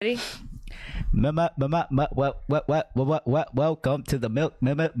Ready? Welcome to the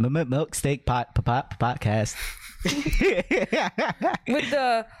MilkSteak podcast. With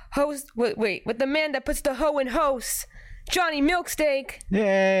the host, with the man that puts the hoe in host, Johnny MilkSteak.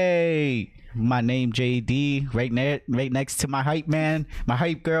 Yay! My name JD, right next to my hype man, my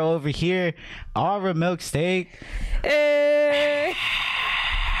hype girl over here, Aura MilkSteak. Hey.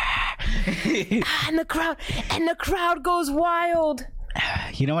 and the crowd goes wild.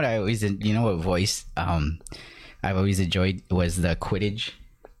 You know what voice I've always enjoyed was the Quidditch,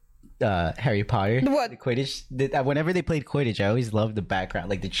 Harry Potter. What? The Quidditch? Whenever they played Quidditch, I always loved the background,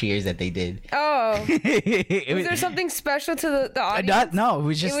 like the cheers that they did. Oh. Was there something special to the audience? No, it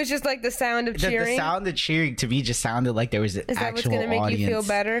was just like the sound of cheering. The sound of cheering to me just sounded like there was an actual audience. Is that what's gonna make you feel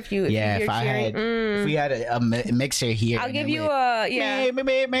better if you hear cheering? If we had a mixer here, I'll give you a you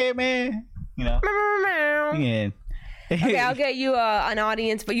know. Yeah. Okay, I'll get you an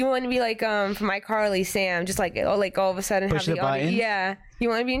audience, but you want to be like from iCarly, Sam, just like all of a sudden push have the audience. buttons? Yeah, you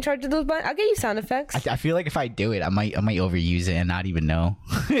want to be in charge of those buttons? I'll get you sound effects. I feel like if I do it, I might overuse it and not even know.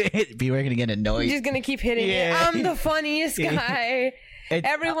 We're gonna get annoyed. You're just gonna keep hitting it. I'm the funniest guy.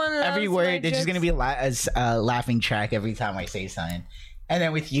 Everyone loves every word. There's just gonna be a laughing track every time I say something, and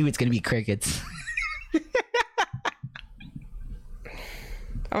then with you, it's gonna be crickets.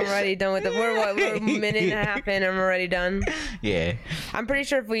 I'm already done with it. We're a minute and a half in, and I'm already done. Yeah. I'm pretty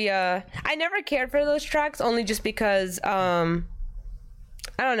sure if we I never cared for those tracks, only just because I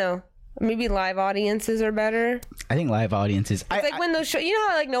don't know. Maybe live audiences are better. I think live audiences. It's like when those shows, you know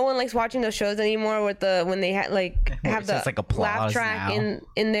how like no one likes watching those shows anymore when they have the like laugh track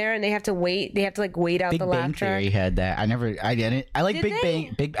in there, and they have to wait. They have to like wait out Big the Bang laugh track. Theory had that. I didn't. I like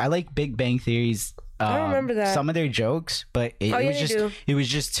I like Big Bang Theory's. I don't remember that. Some of their jokes, but it was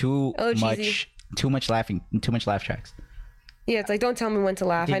just too much laughing, too much laugh tracks. Yeah, it's like, don't tell me when to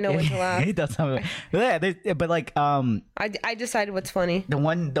laugh. I know when to laugh. Don't tell me. Yeah, but like I decided what's funny. The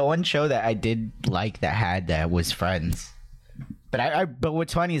one show that I did like that had that was Friends. But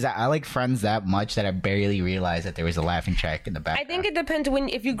what's funny is that I like Friends that much that I barely realized that there was a laughing track in the background. I think it depends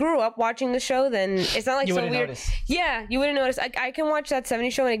if you grew up watching the show, then it's not like you so weird. Notice. Yeah, you wouldn't notice. I can watch that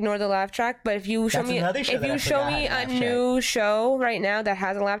 70s show and ignore the laugh track, but if you show me a new show right now that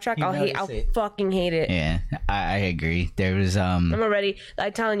has a laugh track, I'll fucking hate it. Yeah, I agree. There was I'm already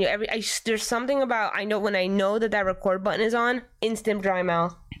telling you there's something about when I know that record button is on, instant dry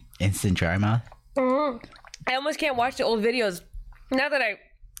mouth. Instant dry mouth. Mm-hmm. I almost can't watch the old videos. Now that I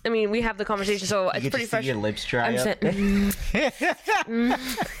mean, we have the conversation, so it's pretty fresh. Your lips dry up. The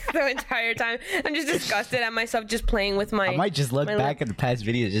entire time. I'm just disgusted at myself just playing with my. I might just look back at the past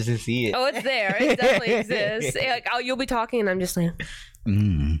videos just to see it. Oh, it's there. It definitely exists. Like, you'll be talking, and I'm just like.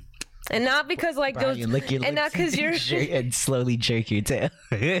 And not because like Brian, those, lick your and not because you're, and slowly jerk your tail.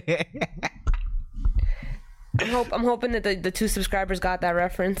 I'm hoping that the 2 subscribers got that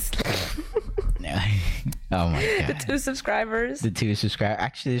reference. Oh my god. The 2 subscribers. The 2 subscribers.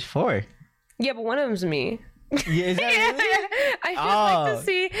 Actually, there's 4. Yeah, but one of them's me. Yeah, is that really? I just like to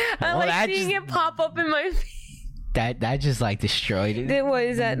see. I like seeing it pop up in my feed. That just like destroyed it. What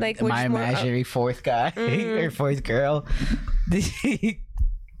is that like? My imaginary 4th guy or 4th girl.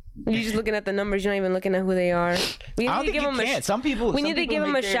 You're just looking at the numbers. You're not even looking at who they are. We need to give them some people. We need to give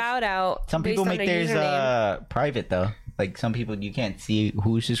them a shout out. Some people make theirs private though. Like some people, you can't see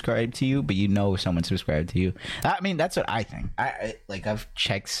who subscribed to you, but you know if someone subscribed to you. I mean, that's what I think. I've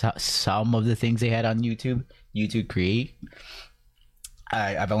checked some of the things they had on YouTube Create.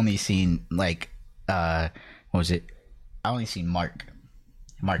 I've only seen what was it? I only seen Mark.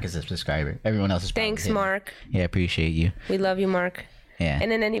 Mark is a subscriber. Everyone else is thanks, Mark. Yeah, appreciate you. We love you, Mark. Yeah.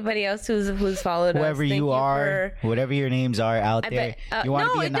 And then anybody else who's followed whoever us. you are, whatever your names are out there. You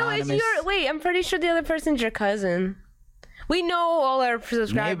want to be anonymous? No, it's wait, I'm pretty sure the other person's your cousin. We know all our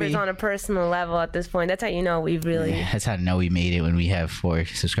subscribers on a personal level at this point. That's how you know we've really. Yeah, that's how to know we made it when we have 4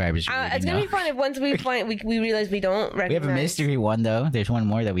 subscribers. It's gonna be fun if once we we realize we don't recognize. We have a mystery one though. There's one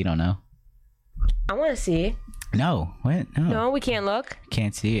more that we don't know. I want to see. No, what? No, we can't look.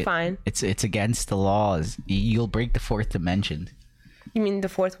 Can't see it. Fine. It's against the laws. You'll break the 4th dimension. You mean the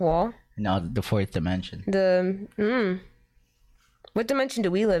 4th wall? No, the 4th dimension. What dimension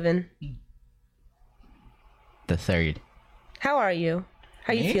do we live in? The 3rd. How are you?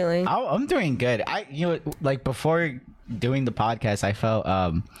 How are you feeling? I'm doing good. Like before doing the podcast, I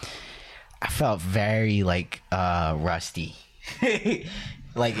felt very rusty.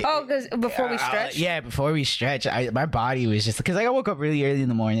 Because before we stretch? Before we stretch, my body was just because I woke up really early in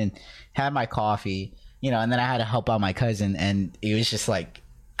the morning, had my coffee, and then I had to help out my cousin, and it was just like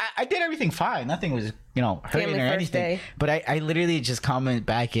I did everything fine. Nothing was hurting or anything. But I literally just come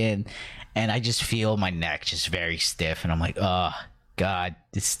back in, and I just feel my neck just very stiff, and I'm like, oh God,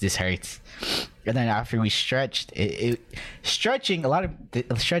 this hurts. And then after we stretched, stretching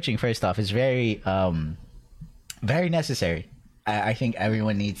first off is very very necessary. I think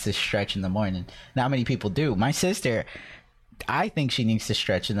everyone needs to stretch in the morning. Not many people do. My sister, I think she needs to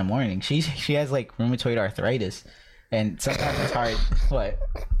stretch in the morning. She has like rheumatoid arthritis, and sometimes it's hard. What?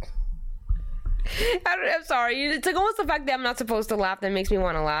 I'm sorry. It's like almost the fact that I'm not supposed to laugh that makes me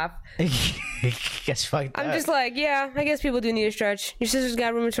want to laugh. Guess fucked up. I'm just like, yeah, I guess people do need to stretch. Your sister's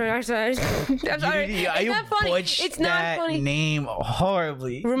got rheumatoid arthritis. I'm sorry. It's not funny. It's not funny. Name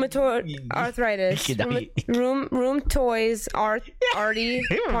horribly. Rheumatoid arthritis. Room toys arty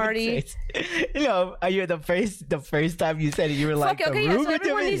party. The first time you said it, you were like, okay, yeah, so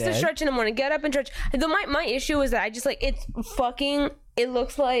everyone needs to stretch in the morning. Get up and stretch. My issue is that I just like it's fucking. It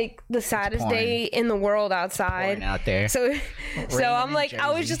looks like the saddest day in the world outside. Porn out there. So I'm like,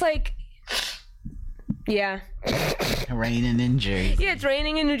 I was just like, yeah. Raining in Jersey. Yeah, it's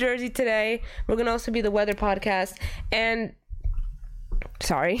raining in New Jersey today. We're gonna also be the weather podcast. And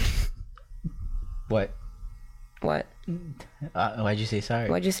sorry. What? Why'd you say sorry?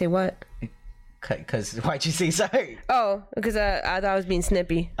 Why'd you say what? Because why'd you say sorry? Oh, because I thought I was being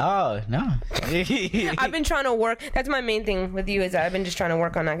snippy. Oh, no. I've been trying to work. That's my main thing with you is that I've been just trying to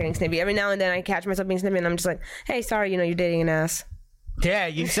work on not getting snippy. Every now and then I catch myself being snippy and I'm just like, hey, sorry, you're dating an ass. Yeah,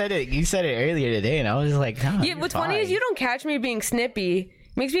 you said it earlier today and I was like, no. Yeah, what's funny is you don't catch me being snippy.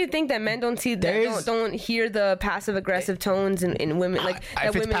 Makes me think that men don't see that, don't hear the passive aggressive tones in women. Like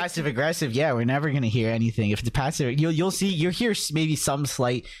if it's passive aggressive, yeah, we're never gonna hear anything. If it's passive, you'll hear maybe some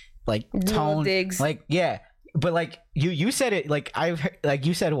slight like tone digs. Like yeah, but like you said it like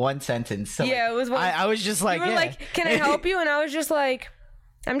you said one sentence. So yeah, it was one. I was just like, you were like, can I help you? And I was just like,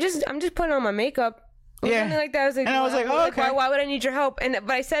 I'm just putting on my makeup. Yeah, something like that. I was like, and I was like, oh, okay. Why would I need your help? But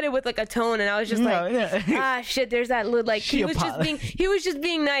I said it with like a tone, and I was just shit. There's that little like he was just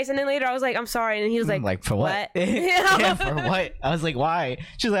being nice, and then later I was like, I'm sorry, and he was like for what? Yeah, for what? I was like, why?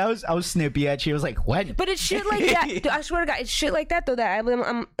 She's like, I was snippy at you. I was like, what? But it's shit like that. Dude, I swear to God, it's shit like that though. That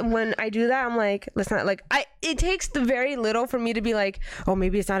I'm when I do that, I'm like, let's not like It takes the very little for me to be like, oh,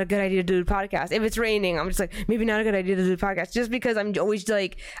 maybe it's not a good idea to do the podcast. If it's raining, I'm just like, maybe not a good idea to do the podcast, just because I'm always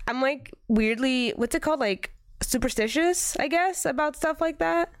like, I'm like weirdly, what's it called, like superstitious, I guess, about stuff like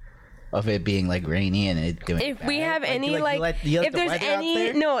that. Of it being like rainy and it doing if bad. We have any if there's any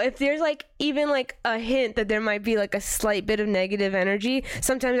if there's like even like a hint that there might be like a slight bit of negative energy,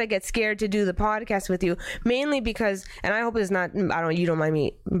 sometimes I get scared to do the podcast with you, mainly because, and I hope it's not, you don't mind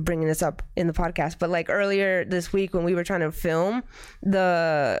me bringing this up in the podcast, but like earlier this week when we were trying to film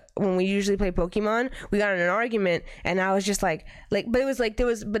when we usually play Pokemon, we got in an argument and I was just like but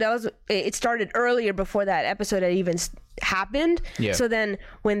it started earlier before that episode had even happened. Yeah. So then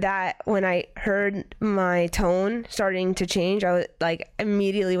when I heard my tone starting to change, I was like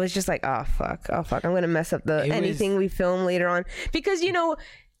immediately was just like, oh fuck, I'm gonna mess up anything we film later on, because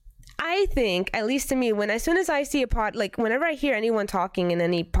I think, at least to me, as soon as I see a like whenever I hear anyone talking in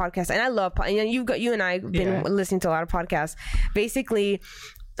any podcast, and I love, you and I have been listening to a lot of podcasts, basically,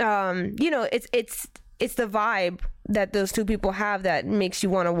 it's the vibe that those two people have that makes you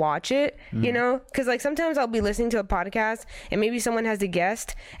want to watch it, because like sometimes I'll be listening to a podcast and maybe someone has a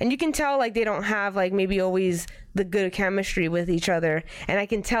guest and you can tell like they don't have like maybe always the good chemistry with each other, and I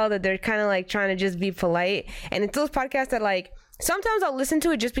can tell that they're kind of like trying to just be polite, and it's those podcasts that like sometimes I'll listen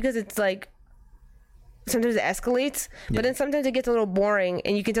to it just because it's like sometimes it escalates, but then sometimes it gets a little boring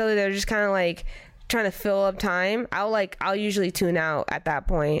and you can tell that they're just kind of like trying to fill up time. I'll usually tune out at that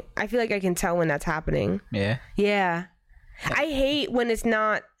point. I feel like I can tell when that's happening. Yeah I hate when it's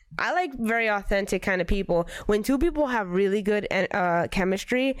not. I like very authentic kind of people. When two people have really good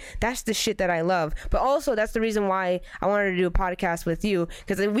chemistry, that's the shit that I love. But also that's the reason why I wanted to do a podcast with you,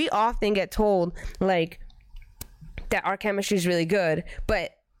 because we often get told like that our chemistry is really good,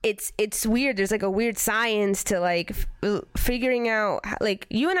 but it's weird. There's like a weird science to like figuring out, like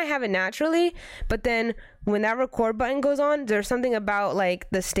you and I have it naturally, but then when that record button goes on, there's something about like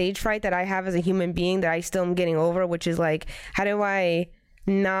the stage fright that I have as a human being that I still am getting over, which is like, how do I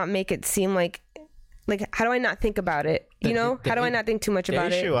not make it seem like how do I not think about it? How do I not think too much about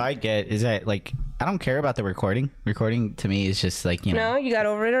it? The issue I get is that like I don't care about the recording. Recording to me is just like, No, you got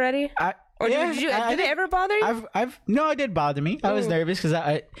over it already? Did it ever bother you? No, it did bother me. I was nervous because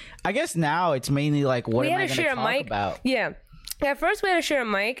I guess now it's mainly like, what am I going to talk about? Yeah. At first we had to share a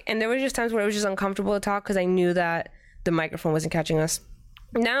mic, and there was just times where it was just uncomfortable to talk because I knew that the microphone wasn't catching us.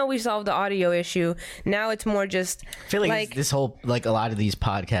 Now we solved the audio issue. Now it's more just I feel like this whole, like, a lot of these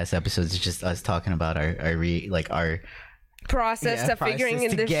podcast episodes is just us talking about our process of figuring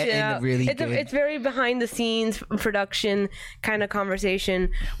in this shit out. Really it's very behind the scenes production kind of conversation,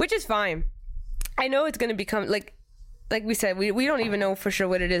 which is fine. I know it's going to become like we said, we don't even know for sure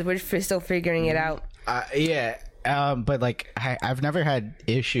what it is. We're still figuring it out. But like I've never had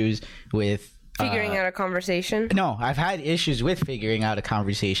issues with figuring out a conversation. No, I've had issues with figuring out a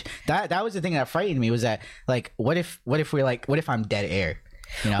conversation. That was the thing that frightened me, was that, like, what if I'm dead air?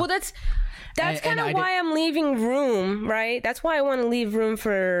 You know? Well, that's kind of why I'm leaving room, right? That's why I want to leave room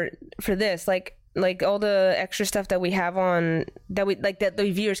for this, like all the extra stuff that we have on that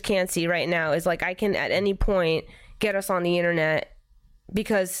the viewers can't see right now is like I can at any point get us on the internet.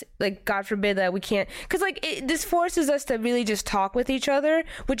 Because, like, God forbid that we can't, because, like, this forces us to really just talk with each other,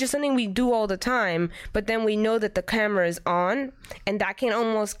 which is something we do all the time, but then we know that the camera is on, and that can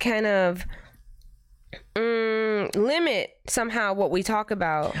almost kind of limit somehow what we talk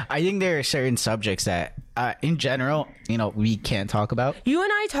about. I think there are certain subjects that in general, you know, we can't talk about. You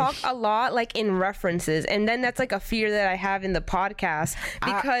and I talk a lot, like, in references, and then that's like a fear that I have in the podcast,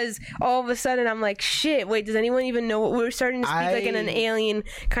 because all of a sudden I'm like, shit, wait, does anyone even know what we're starting to speak like in an alien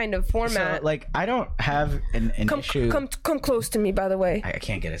kind of format? So, like, I don't have an issue. Come close to me, by the way. I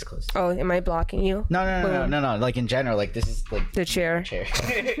can't get as close. Oh, am I blocking you? No. Like, in general, like, this is like the chair.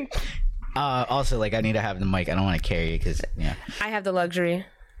 Also, like, I need to have the mic. I don't want to carry it because, yeah. I have the luxury.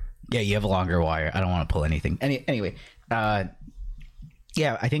 Yeah, you have a longer wire. I don't want to pull anything. Anyway, yeah,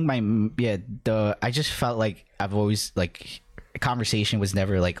 I think I just felt like I've always, like, conversation was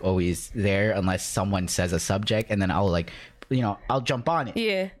never, like, always there unless someone says a subject, and then I'll, like, you know, I'll jump on it.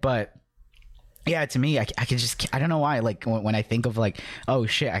 Yeah. But yeah, to me, I could just, I don't know why, like, when I think of, like, oh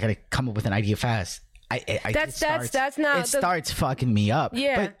shit, I gotta come up with an idea fast. It starts fucking me up.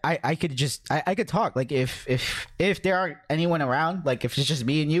 Yeah, but I could talk. Like, if there aren't anyone around, like, if it's just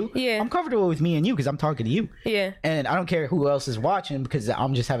me and you, I'm comfortable with me and you because I'm talking to you. Yeah, and I don't care who else is watching because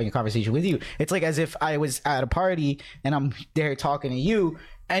I'm just having a conversation with you. It's like as if I was at a party and I'm there talking to you.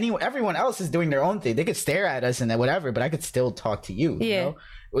 Everyone else is doing their own thing. They could stare at us and whatever, but I could still talk to you. Yeah,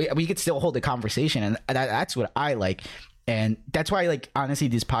 you know? We could still hold a conversation, and that's what I like. And that's why, like, honestly,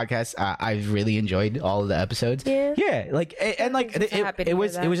 this podcast, I've really enjoyed all of the episodes. Yeah, like, and like it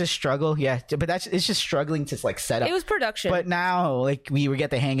was a struggle. Yeah, but it's just struggling to, like, set up. It was production, but now, like, we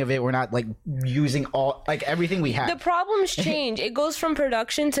get the hang of it. We're not, like, using all, like, everything we have. The problems change. It goes from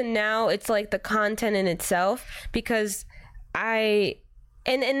production to now it's like the content in itself, because and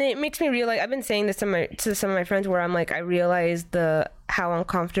it makes me realize, I've been saying this to some of my friends, where I'm like, I realize how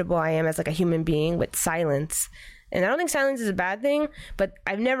uncomfortable I am as, like, a human being with silence. And I don't think silence is a bad thing, but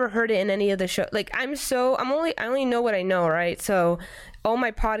I've never heard it in any of the show. Like, I only know what I know, right? So all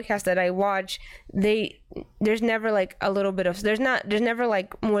my podcasts that I watch, there's never, like, a little bit of, there's never,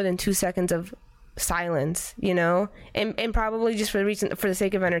 like, more than 2 seconds of silence, you know? And probably just for the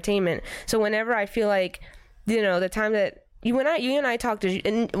sake of entertainment. So whenever I feel like, you know, the time that you and I talk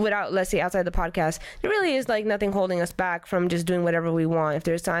without, let's say, outside the podcast, there really is, like, nothing holding us back from just doing whatever we want. If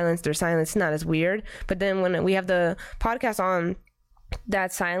there's silence, there's silence. It's not as weird. But then when we have the podcast on,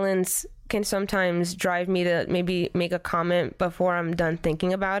 that silence can sometimes drive me to maybe make a comment before I'm done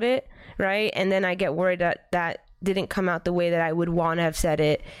thinking about it, right? And then I get worried that didn't come out the way that I would want to have said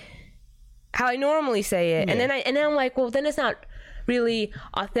it, how I normally say it. Yeah. And then I'm like, well, then it's not really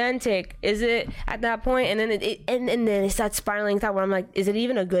authentic, is it, at that point? And then it starts spiraling thought where I'm like, is it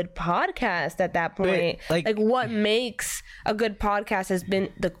even a good podcast at that point? Like what makes a good podcast has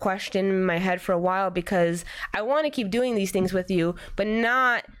been the question in my head for a while, because I want to keep doing these things with you, but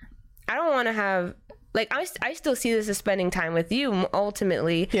I don't want to have, like, I still see this as spending time with you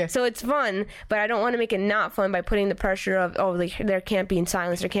ultimately. Yeah. So it's fun, but I don't want to make it not fun by putting the pressure of, oh, like, there can't be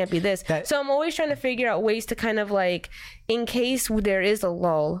silence, there can't be this. So I'm always trying to figure out ways to kind of, like, in case there is a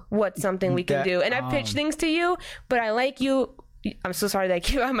lull, what's something we can do. And I pitch things to you, but I like you. I'm so sorry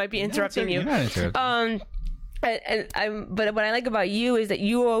that I might be interrupting you. You're not interrupting. But what I like about you is that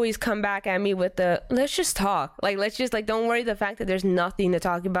you always come back at me with let's just talk. Like, let's just, like, don't worry the fact that there's nothing to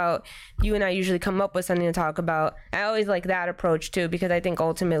talk about. You and I usually come up with something to talk about. I always like that approach too, because I think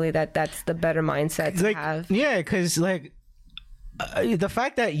ultimately that's the better mindset to have. Yeah, because, like, the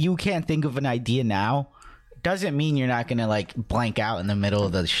fact that you can't think of an idea now doesn't mean you're not gonna, like, blank out in the middle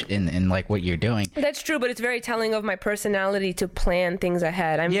of in like what you're doing. That's true, but it's very telling of my personality to plan things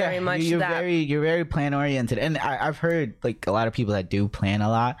ahead. I'm very much you're very plan oriented, and I've heard, like, a lot of people that do plan a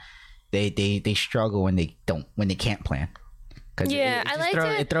lot, they struggle when they can't plan. because I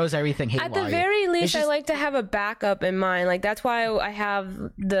like it throws everything haywire. At the very least, I like to have a backup in mind. Like that's why I have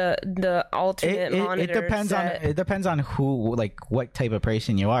the alternate monitor. It depends on who, like what type of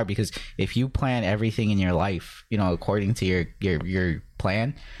person you are, because if you plan everything in your life, you know, according to your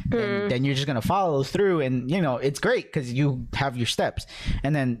plan, then you're just gonna follow through, and you know it's great because you have your steps.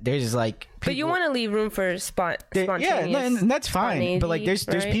 And then there's like but you want to leave room for spontaneous. Yeah, and that's fine. But like there's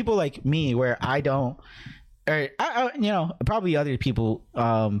people like me where I don't, or I you know, probably other people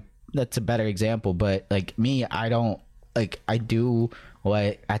that's a better example, but like me, I don't, like I do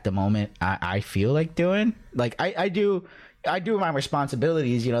what at the moment I feel like doing. Like I do my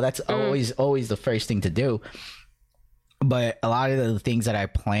responsibilities, you know, that's always the first thing to do. But a lot of the things that I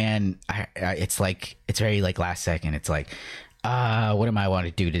plan, it's like, it's very like last second. It's like, what am I want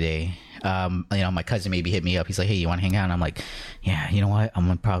to do today? You know, my cousin maybe hit me up. He's like, hey, you want to hang out? And I'm like, yeah, you know what? I'm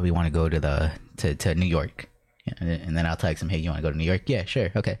gonna probably want to go to New York. And then I'll text him, hey, you want to go to New York? Yeah, sure.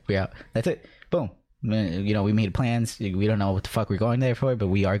 Okay, we're out. That's it. Boom. You know, we made plans. We don't know what the fuck we're going there for, but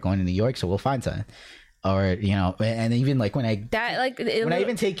we are going to New York, so we'll find something. Or, you know, and even like when I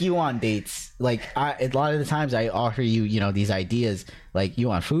even take you on dates, like a lot of the times I offer you, you know, these ideas, like, you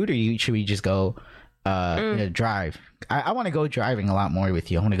want food, or should we just go you know, drive? I want to go driving a lot more with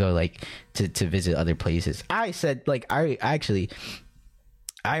you. I want to go like to visit other places. I said like I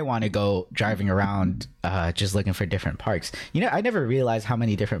want to go driving around, just looking for different parks. You know, I never realized how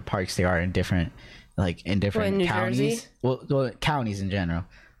many different parks there are in different counties. Well, counties in general.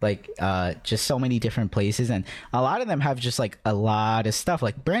 Like just so many different places, and a lot of them have just like a lot of stuff,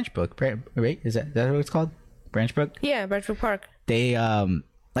 like Branchbrook, right? Is that what it's called? Branchbrook? Yeah, Branchbrook Park. They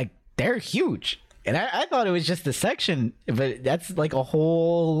like, they're huge, and I thought it was just a section, but that's like a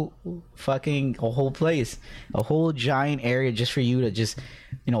whole place, a whole giant area just for you to just,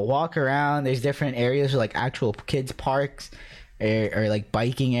 you know, walk around. There's different areas like actual kids parks, or like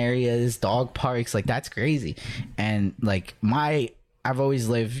biking areas, dog parks. Like that's crazy. And like I've always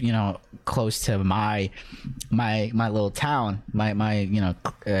lived, you know, close to my little town, my you know,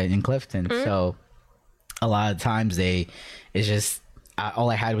 in Clifton. So a lot of times it's just all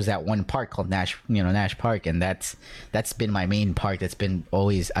I had was that one park called Nash Park, and that's been my main park. That's been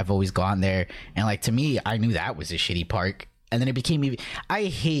I've always gone there, and like to me, I knew that was a shitty park. And then it became even,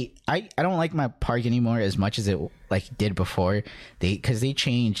 I don't like my park anymore as much as it like did before. Because they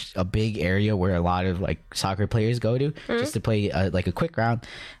changed a big area where a lot of like soccer players go to just to play like a quick round.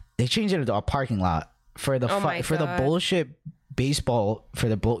 They changed it into a parking lot for the the bullshit baseball, for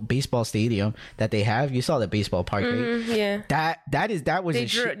the baseball stadium that they have. You saw the baseball park, right? Yeah. That was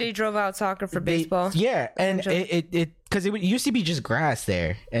they drove out soccer for baseball. Yeah, and it because it used to be just grass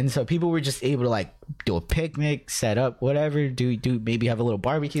there, and so people were just able to like do a picnic, set up whatever, do maybe have a little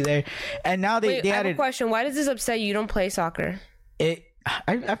barbecue there. And now they I have a question. Why does this upset you? You don't play soccer.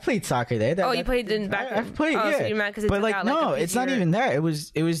 I played soccer there. You played in back. I've played. Yeah. So you're mad because but like no, it's not even that. It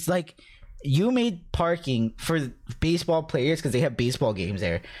was like, you made parking for baseball players because they have baseball games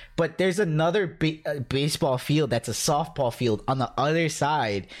there, but there's another baseball field that's a softball field on the other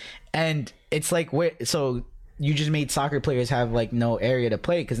side, and it's like, so you just made soccer players have like no area to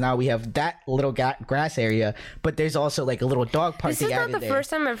play, because now we have that little grass area, but there's also like a little dog park. This is not the first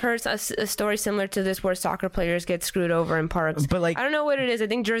time I've heard a story similar to this where soccer players get screwed over in parks. But like, I don't know what it is. I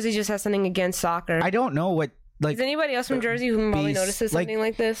think Jersey just has something against soccer. I don't know what. Like, is anybody else from Jersey who probably notices something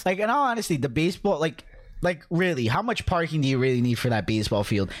like this? Like, in all honesty, the baseball, like really, how much parking do you really need for that baseball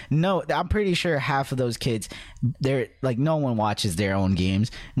field? No, I'm pretty sure half of those kids, they're like, no one watches their own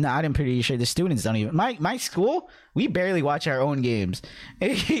games. No, I'm pretty sure the students don't even. My school, we barely watch our own games.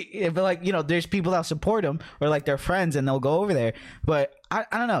 But like, you know, there's people that support them, or like their friends, and they'll go over there. But I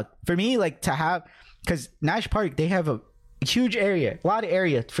don't know. For me, like, to have, because Nash Park, they have a huge area, a lot of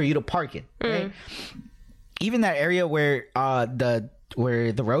area for you to park in, right? Even that area where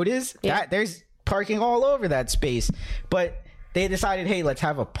the road is, that there's parking all over that space. But they decided, hey, let's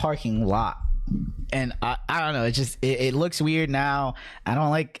have a parking lot. And I don't know, it looks weird now. I don't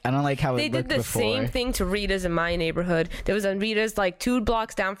like how it looked before. They did the same thing to Rita's in my neighborhood. There was a Rita's like 2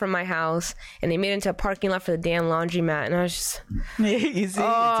 blocks down from my house, and they made it into a parking lot for the damn laundromat. And I was just, you see, it's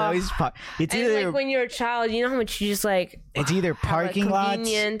always it's either, like, when you're a child, you know how much you just like. It's either parking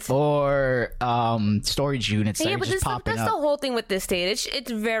lots or storage units. Yeah, but that's the whole thing with this state.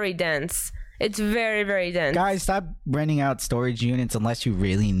 It's very dense. It's very, very dense. Guys, stop renting out storage units unless you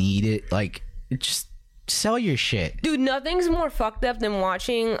really need it. Like, just sell your shit. Dude, nothing's more fucked up than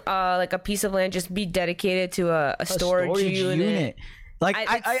watching like a piece of land just be dedicated to a storage unit. Like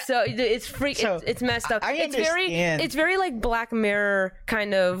it's freak. So, it's messed up. I It's understand. it's very like Black Mirror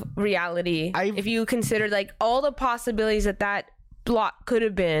kind of reality. If you consider like all the possibilities that block could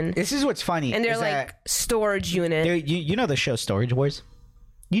have been, this is what's funny. and they're is like that storage unit. you know the show Storage Wars.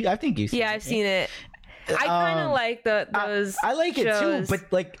 I think you've seen I've seen it. I kind of like those. I like shows, it too,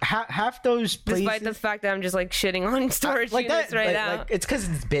 but like half those places, despite the fact that I'm just like shitting on storage like units right now. Like, it's because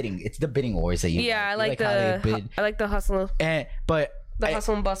it's bidding. It's the bidding wars that you. Yeah, I like how they bid. I like the hustle. But The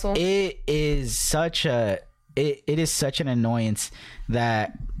hustle and bustle. It is such an annoyance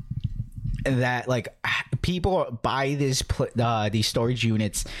that like people buy these storage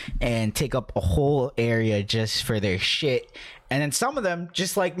units and take up a whole area just for their shit, and then some of them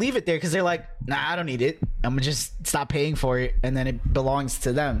just like leave it there because they're like, nah, I don't need it, I'm gonna just stop paying for it, and then it belongs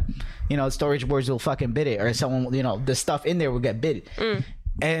to them. Storage boards will fucking bid it, or someone, the stuff in there will get bid.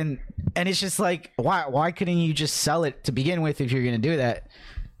 And it's just like, why couldn't you just sell it to begin with if you're gonna do that?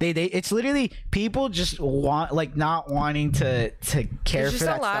 It's literally people just not wanting to care for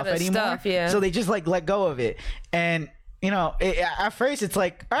that stuff anymore. So they just like let go of it. And at first it's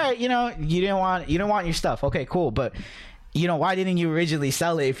like, all right, you don't want your stuff. Okay, cool, but why didn't you originally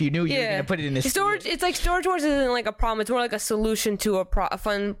sell it if you knew you were gonna put it in the storage? It's like Storage Wars isn't like a problem. It's more like a solution to a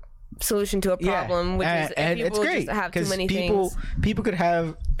fun solution to a problem, which is people it's great just have too many things. People could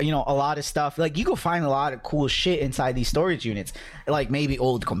have a lot of stuff. Like you could find a lot of cool shit inside these storage units, like maybe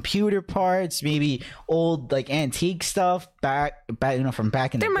old computer parts, maybe old like antique stuff back from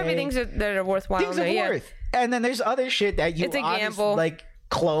back in the day. There might be things that are worthwhile. Things are worth. And then there's other shit that it's a gamble, like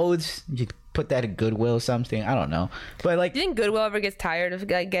clothes. You put that at Goodwill or something. I don't know, but like, do you think Goodwill ever gets tired of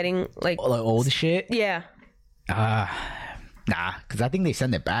like getting like old shit? Yeah. Nah, because I think they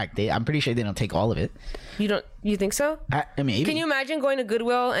send it back. I'm pretty sure they don't take all of it. You think so? I mean, can you imagine going to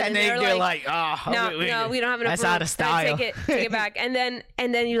Goodwill and they're like, oh, no, we don't have enough that's room. out of style. Take it back. And then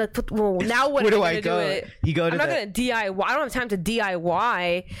you're like, well, now what Where am do I I gonna go? do with it? You go to I'm not gonna DIY. I don't have time to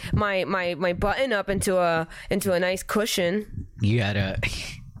DIY my button up into a nice cushion. You gotta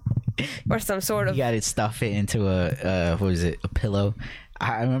or some sort of. You gotta stuff it into a what was it? A pillow.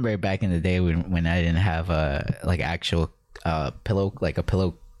 I remember back in the day when I didn't have like actual pillow, like a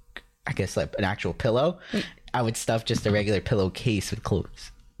pillow, I guess like an actual pillow. I would stuff just a regular pillowcase with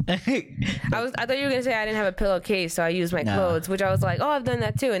clothes. I thought you were gonna say I didn't have a pillowcase, so I used my clothes, which I was like, oh, I've done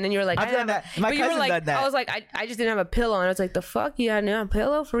that too. And then you were like, I've done that. My cousin done that. I was like, I just didn't have a pillow, and I was like, the fuck, you had a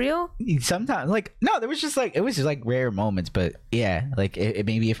pillow for real? Sometimes, like, no, it was just like rare moments, but yeah, like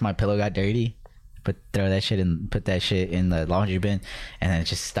maybe if my pillow got dirty, put that shit in the laundry bin, and then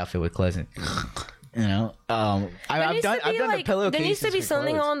just stuff it with clothes. And, I've done the pillowcases. There needs to be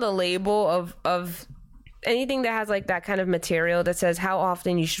something on the label of anything that has like that kind of material that says how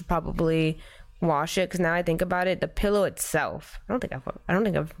often you should probably wash it. Because now I think about it, the pillow itself, I don't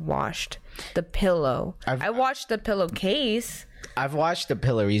think I've washed the pillow. I washed the pillowcase. I've washed the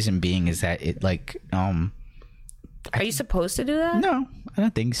pillow. Reason being is that it like Are you supposed to do that? No, I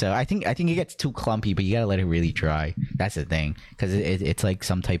don't think so. I think it gets too clumpy, but you gotta let it really dry. That's the thing, because it's like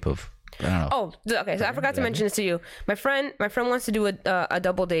some type of, I don't know. Oh, okay. So I forgot to mention this to you. My friend wants to do a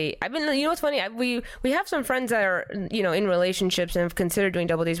double date. I've been, what's funny? We have some friends that are in relationships and have considered doing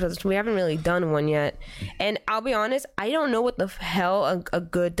double dates, but we haven't really done one yet. And I'll be honest, I don't know what the hell a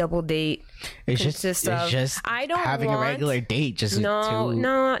good double date consists of. It's just I don't having a regular date just with two.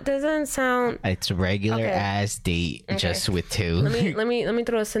 No, it doesn't sound. It's a regular ass date just with two. Let me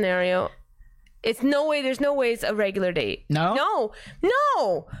throw a scenario. There's no way it's a regular date. No,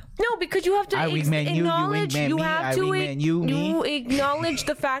 because you have to acknowledge you acknowledge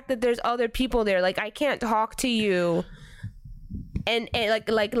the fact that there's other people there. Like, I can't talk to you and like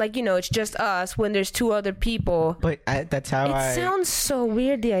it's just us when there's two other people. But that's how it sounds so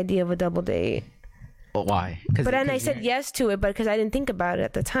weird, the idea of a double date. But why? But then I said yes to it, but because I didn't think about it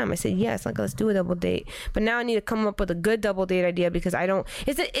at the time. I said yes, like, let's do a double date. But now I need to come up with a good double date idea, because I don't.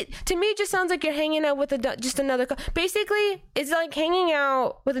 To me, it just sounds like you're hanging out with just another. Basically, it's like hanging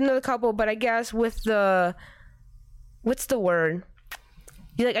out with another couple, but I guess with the, what's the word?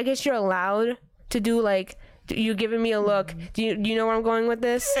 I guess you're allowed to do like. You giving me a look. Do you know where I'm going with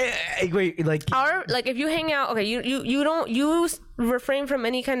this? Wait, like if you hang out, okay, you don't refrain from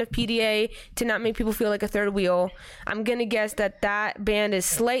any kind of PDA to not make people feel like a third wheel. I'm gonna guess that band is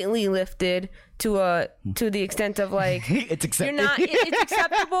slightly lifted to the extent of like it's acceptable. It's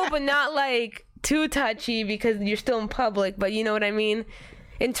acceptable, but not like too touchy because you're still in public. But you know what I mean.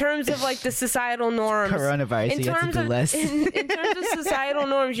 In terms of like the societal norms, coronavirus, in terms of societal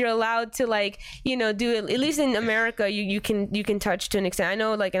norms, you're allowed to like do it. At least in America, you can touch to an extent. I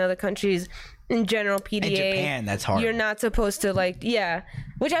know like in other countries, in general PDA. In Japan, that's hard. You're not supposed to like, yeah,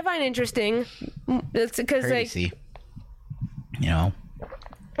 which I find interesting. It's because like, you know,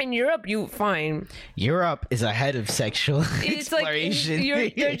 in Europe, you fine. Europe is ahead of sexual It's exploration.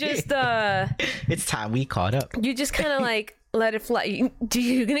 like you're just it's time we caught up. you just kind of like let it fly.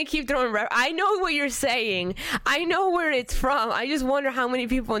 You're gonna keep throwing I know what you're saying. I know where it's from. I just wonder how many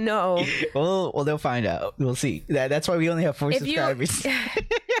people know. Well, they'll find out. We'll see. That's why we only have 4 subscribers.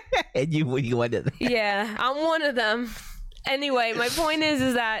 And you one of them. Yeah, I'm one of them. Anyway, my point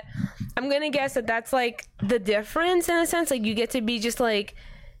is that I'm gonna guess that that's like the difference in a sense. Like you get to be just like,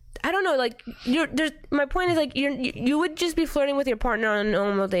 I don't know, like my point is like you would just be flirting with your partner on a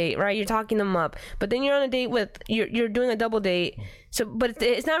normal date, right? You're talking them up, but then you're on a date with you're doing a double date. So, but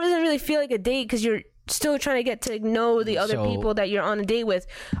it's not doesn't really feel like a date because you're still trying to get to know the other people that you're on a date with.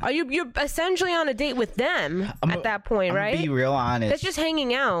 You're essentially on a date with them at that point, right? I'm gonna be real honest. That's just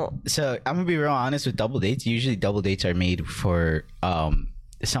hanging out. So I'm gonna be real honest with double dates. Usually double dates are made for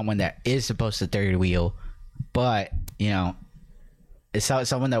someone that is supposed to third wheel, but you know, it's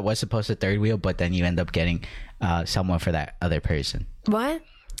someone that was supposed to third wheel, but then you end up getting someone for that other person. What?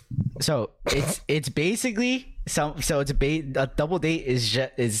 So it's basically a double date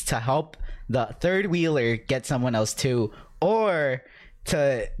is to help the third wheeler get someone else too, or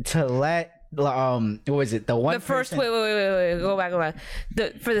to let what was it, the one the first person... wait go back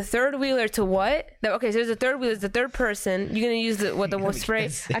for the third wheeler to what? Okay, so there's a third wheeler, the third person. You're gonna use the spray.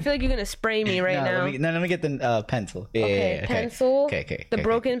 I feel like you're gonna spray me right now. Let me get the pencil. Okay. Pencil. Okay. The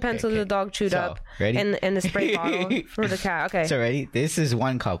broken pencil the dog chewed up. Ready? And the spray bottle for the cat. Okay. So ready? This is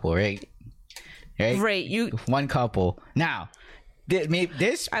one couple, right? Right. One couple. Now,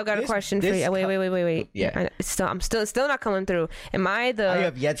 I've got a question for you. Wait. Yeah. I'm still not coming through. Am I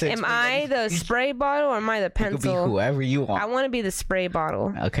the spray bottle or am I the pencil? You could be whoever you want. I want to be the spray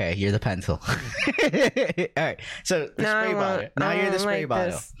bottle. Okay, you're the pencil. All right. So the spray bottle. Now you're the spray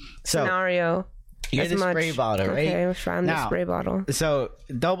bottle. Scenario. You're the spray bottle, right? Okay, I'm the spray bottle. So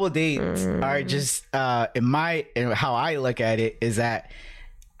double dates are just in how I look at it is that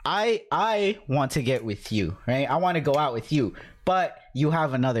I want to get with you, right? I want to go out with you, but you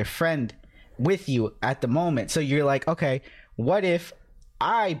have another friend with you at the moment. So you're like, okay, what if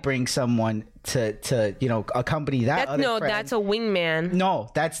I bring someone to accompany that other friend? That's a wingman. No,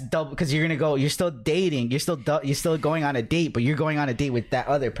 that's double, because you're still dating. You're still going on a date, but you're going on a date with that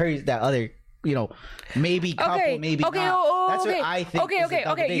other person, that other, maybe couple, maybe not. That's what I think.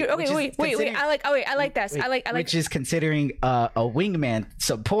 Wait. I like that. I like which is considering a wingman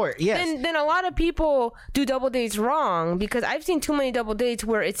support. Yes. Then a lot of people do double dates wrong, because I've seen too many double dates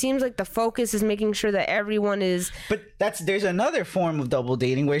where it seems like the focus is making sure that everyone is. But there's another form of double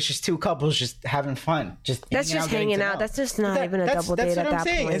dating where it's just two couples just having fun, that's just hanging out. That's just not even a double date at that point. That's what I'm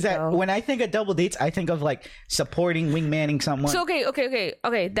saying. Is that when I think of double dates, I think of like supporting, wingmanning someone. So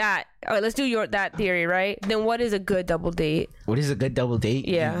okay. That. All right, let's do that theory, right? Then what is a good double date? What is a good double date?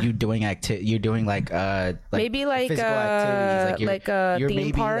 Yeah, you're doing like maybe like physical activities, like a you're theme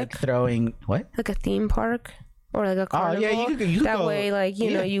maybe park, like throwing what? Like a theme park or like a carnival. Oh yeah, you could that go, way, like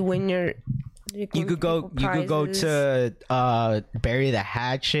you win your. You could go to Bury the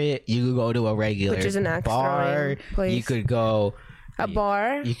Hatchet. You could go to a regular which is an axe bar. Place. You could go a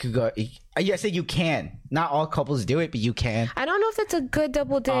bar. You could go. I say you can. Not all couples do it, but you can. I don't know if that's a good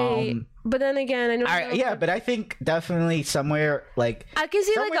double date. But then again, I don't know. Yeah, but I think definitely somewhere like I can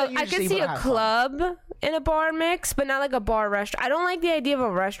see a club in a bar mix, but not like a bar restaurant. I don't like the idea of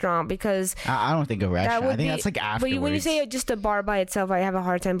a restaurant because I don't think a restaurant. I think that's like afterwards. But when you say just a bar by itself, I have a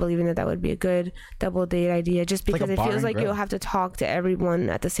hard time believing that would be a good double date idea. Just because it feels like you'll have to talk to everyone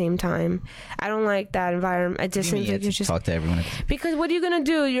at the same time. I don't like that environment. It just seems like you just talk to everyone. Because what are you gonna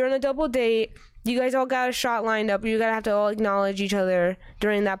do? You're on a double date. You guys all got a shot lined up. You gotta have to all acknowledge each other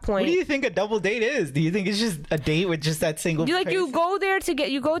during that point. What do you think a double date is? Do you think it's just a date with just that single? You go there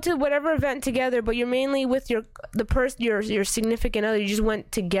you go to whatever event together, but you're mainly with your significant other. You just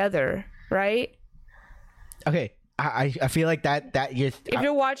went together, right? Okay, I feel like that you're. If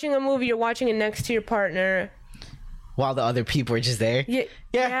you're watching a movie, you're watching it next to your partner. While the other people are just there.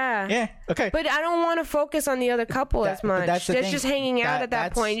 Yeah. Okay. But I don't want to focus on the other couple as much. That's just hanging out at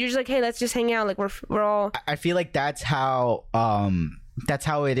that point. You're just like, hey, let's just hang out. Like we're all. I feel like that's how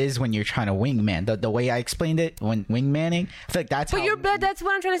it is when you're trying to wingman. The way I explained it when wingmanning, I feel like that's. But that's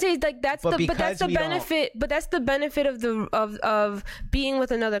what I'm trying to say. Is like that's the benefit. But that's the benefit of being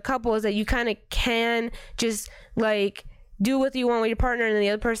with another couple is that you kind of can just like do what you want with your partner, and then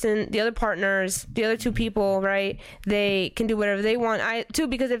the other partners, the other two people, right? They can do whatever they want.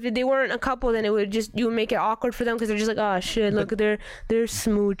 Because if they weren't a couple, then you would make it awkward for them because they're just like, oh shit, look, they're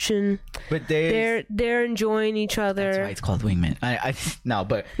smooching, but they're enjoying each other. That's why it's called wingman. No,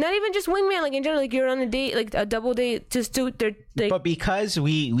 but not even just wingman. Like in general, like you're on a date, like a double date, just but because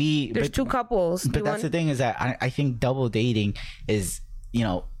there's two couples. But that's the thing is that I think double dating is,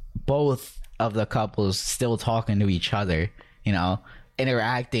 both of the couples still talking to each other,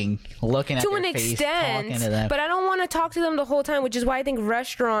 interacting, looking at their face, talking to them. But I don't want to talk to them the whole time, which is why I think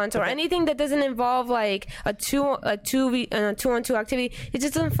restaurants or anything that doesn't involve like a two-on-two activity, it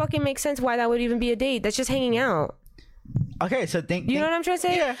just doesn't fucking make sense why that would even be a date. That's just hanging out. Okay, so you know what I'm trying to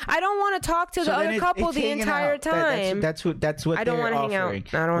say? Yeah. I don't want to talk to the other couple the entire time. That's what I don't want to hang out.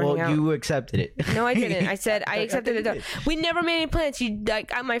 I don't want to hang out. You accepted it. No, I didn't. I said I accepted it. We never made any plans.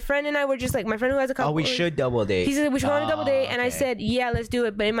 My friend and I were just like, my friend who has a couple. Oh, we should double date. He said we should go on a double date, and I said, yeah, let's do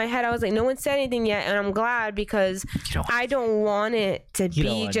it. But in my head, I was like, no one said anything yet, and I'm glad because I don't want it to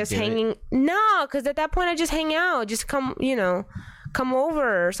be just hanging. No, because at that point, I just hang out. Just come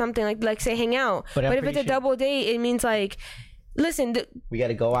over or something like say hang out. But if it's a double date, it means like, listen, we got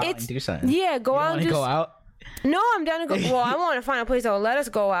to go out and do something. Yeah, go out. Want to go out? No, I'm down to go. Well, I want to find a place that will let us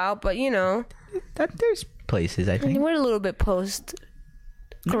go out, but there's places. I think we're a little bit post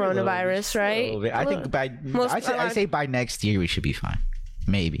coronavirus, right? I think I say by next year we should be fine.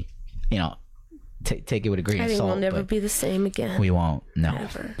 Maybe, take it with a grain of salt. I think we'll never be the same again. We won't. No,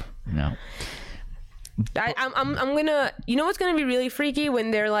 never. No. I'm gonna. You know what's gonna be really freaky when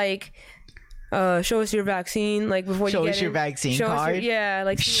they're like, show us your vaccine, like before you get in. Show us your vaccine card.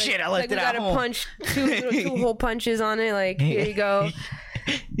 Like shit, I left it at home. We gotta punch two whole punches on it. Like here you go.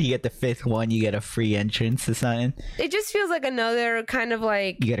 You get the fifth one, you get a free entrance to something. It just feels like another kind of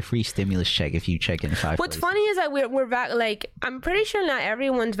like you get a free stimulus check if you check in 5 What's funny is that we're back. Like I'm pretty sure not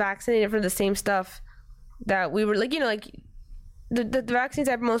everyone's vaccinated for the same stuff that we were like. The vaccines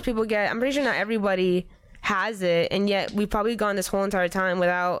that most people get, I'm pretty sure not everybody has it, and yet we've probably gone this whole entire time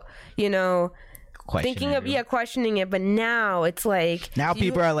without, questioning it. But now it's like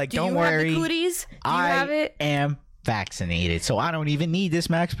people are like, don't worry, I am vaccinated, so I don't even need this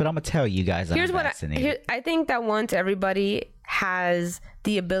max. But I'm gonna tell you guys, I'm vaccinated. I think that once everybody has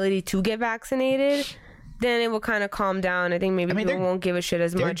the ability to get vaccinated, then it will kind of calm down. I think maybe people won't give a shit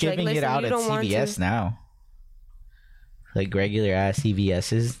as much. They're giving it out at CVS now. Like regular ass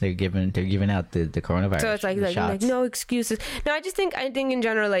CVS's, they're giving out the coronavirus. So it's like no excuses. No, I think in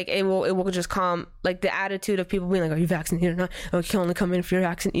general, like it will just calm like the attitude of people being like, are you vaccinated or not? Oh, you can only come in if you're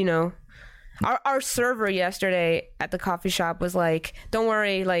vaccinated. Our server yesterday at the coffee shop was like, don't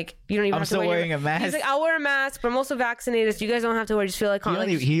worry, like you don't even have to wear wearing a mask. He's like, I'll wear a mask, but I'm also vaccinated, so you guys don't have to worry. Just feel like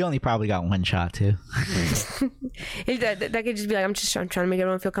he only probably got one shot too. that could just be like, I'm trying to make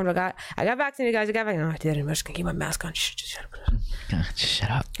everyone feel comfortable. I got vaccinated, guys. I got vaccinated. No, I didn't. I'm just gonna keep my mask on. Just shut up. Just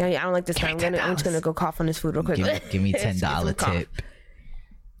shut up. Yeah, I don't like this guy. I'm just gonna go cough on this food real quick. Give me $10 tip.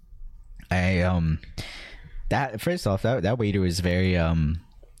 That first off, that waiter was very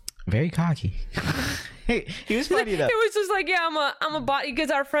cocky. He was funny though. It was just like, yeah, I'm a body,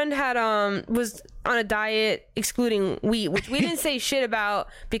 because our friend had was on a diet excluding wheat, which we didn't say shit about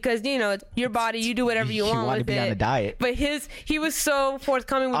because your body, you do whatever you want with to be it. On a diet. But he was so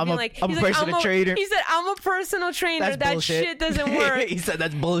forthcoming with being like, I'm a personal trainer. He said, I'm a personal trainer. That's that bullshit. Shit doesn't work. He said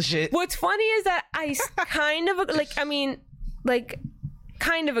that's bullshit. What's funny is that I kind of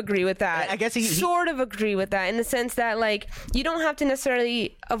kind of agree with that. I guess he sort of agree with that in the sense that like you don't have to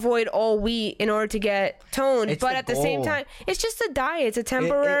necessarily avoid all wheat in order to get toned, but at the same time, it's just a diet. It's a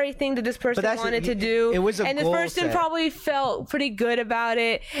temporary thing that this person wanted to do. It was a and this person probably felt pretty good about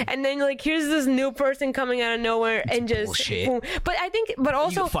it. And then like here's this new person coming out of nowhere and just bullshit. Boom. But I think, but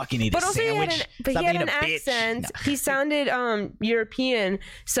also, you fucking need a sandwich. He had an accent. No. He sounded European.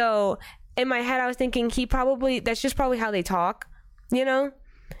 So in my head, I was thinking that's just probably how they talk. You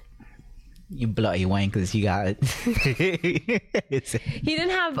bloody wankers, you got it. He didn't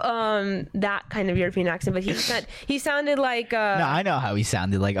have that kind of European accent, but he sounded like. No, I know how he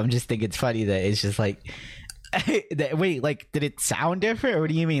sounded like. I'm just thinking it's funny that it's just like. Wait, like, did it sound different, or what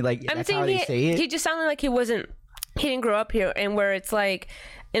do you mean? Like, that's how they say it? He just sounded like he didn't grow up here, and where it's like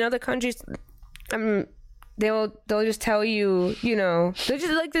in other countries, they'll just tell you, they're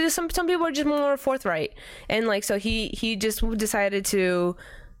just like some people are just more forthright, and like so he just decided to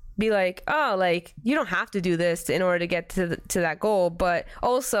be like, oh, like you don't have to do this in order to get to that goal. But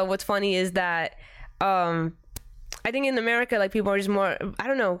also what's funny is that I think in America, like, people are just more, I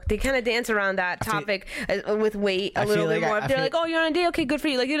don't know, they kind of dance around that topic with weight a little bit more. If they're like, oh, you're on a diet, okay, good for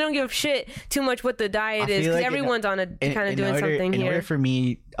you. Like, they don't give a shit too much what the diet is, because everyone's on a kind of doing something here. In order for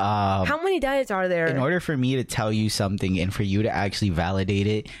me, how many diets are there? In order for me to tell you something and for you to actually validate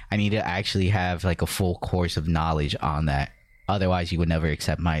it, I need to actually have like a full course of knowledge on that. Otherwise, you would never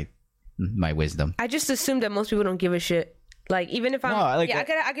accept my wisdom. I just assume that most people don't give a shit. Like, even if I'm,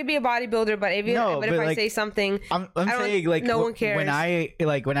 I could be a bodybuilder, but if I say something, I'm saying, like, no one cares.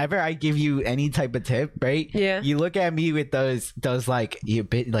 Whenever I give you any type of tip, right? Yeah. You look at me with those like,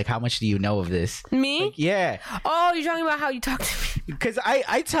 how much do you know of this? Me? Like, yeah. Oh, you're talking about how you talk to me. Because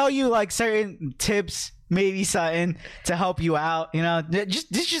I tell you like certain tips, maybe something to help you out, you know, this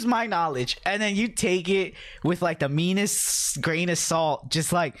is just my knowledge, and then you take it with like the meanest grain of salt,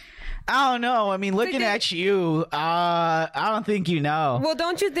 just like, I don't know. I mean, looking at you, I don't think you know. Well,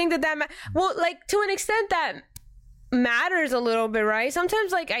 don't you think that well, like, to an extent that matters a little bit, right?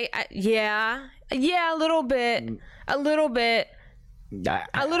 Sometimes, like, yeah, a little bit. You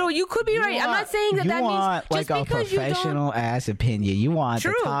could be right. I'm not saying that means like a professional ass opinion. You want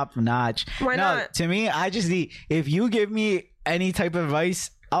the top notch. Why not? To me, I just need, if you give me any type of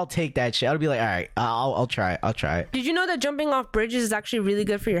advice, I'll take that shit. I'll be like, all right, I'll try it. Did you know that jumping off bridges is actually really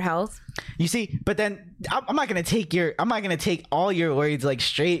good for your health? You see, but then I'm not gonna take all your words like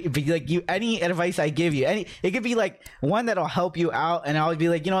straight. But like, any advice I give you, it could be like one that'll help you out, and I'll be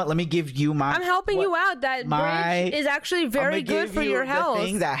like, you know what? Let me give you my. I'm helping you out. That bridge is actually very good for your health. The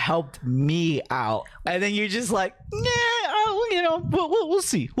thing that helped me out, and then you're just like, yeah, you know, we'll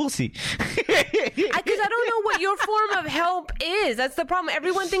see. Because I don't know what your form of help is. That's the problem.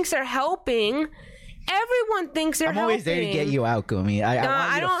 Everyone thinks they're helping. I'm always there to get you out, Gumi. I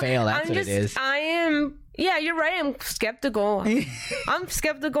want you to fail. That's what it is. I am. Yeah, you're right. I'm skeptical. I'm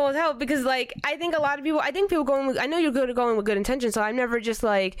skeptical as hell, because, like, I think people going with, I know you're going with good intentions, so I'm never just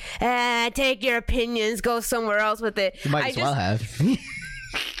like, take your opinions, go somewhere else with it. You might as well have.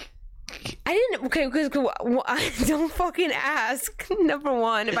 I didn't. Okay, because don't fucking ask. Number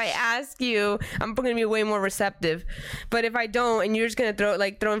one, if I ask you, I'm gonna be way more receptive. But if I don't, and you're just gonna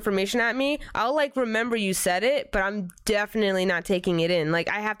throw information at me, I'll like remember you said it, but I'm definitely not taking it in. Like,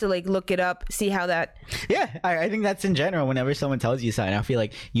 I have to like look it up, see how that. Yeah, I think that's in general. Whenever someone tells you something, I feel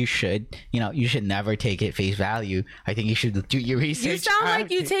like you should never take it face value. I think you should do your research. You sound like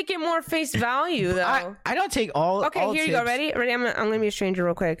you take it more face value, though. I don't take all. Okay, here you go. Ready? I'm gonna be a stranger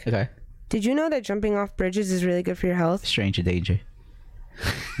real quick. Okay. Did you know that jumping off bridges is really good for your health? Stranger danger.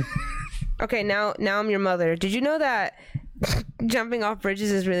 Okay, now I'm your mother. Did you know that jumping off bridges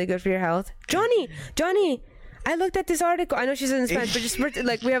is really good for your health? Johnny, I looked at this article. I know she says in Spanish, but just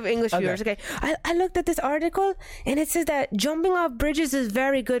like, we have English viewers. Okay, I looked at this article, and it says that jumping off bridges is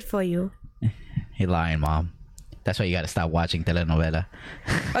very good for you. You're lying, Mom. That's why you got to stop watching telenovela.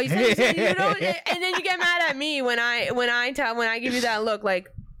 Oh, you know, and then you get mad at me when I give you that look, like.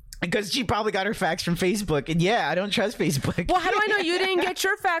 Because she probably got her facts from Facebook, and yeah, I don't trust Facebook. Well, how do I know you didn't get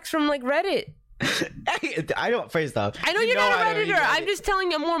your facts from like Reddit? I don't. First off, I know you're not a Redditor. I'm just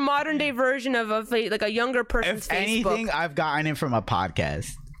telling you a more modern day version of like a younger person's Facebook. If anything, I've gotten it from a podcast.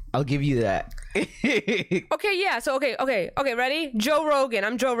 I'll give you that. Okay, yeah. So okay. Ready? Joe Rogan.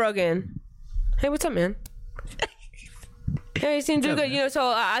 I'm Joe Rogan. Hey, what's up, man? Yeah, you seem to do good. You know, so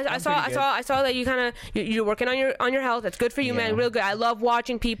I saw that you kind of you're working on your health. That's good for you, man. Real good. I love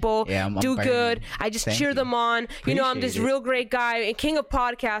watching people do good. I just cheer them on. You know, I'm this real great guy, king of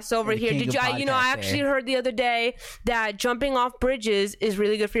podcasts over here. Did you? I actually heard the other day that jumping off bridges is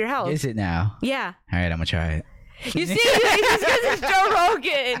really good for your health. Is it now? Yeah. All right, I'm gonna try it. You see, it's because it's Joe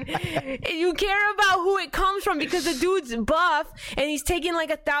Rogan. And you care about who it comes from because the dude's buff and he's taking like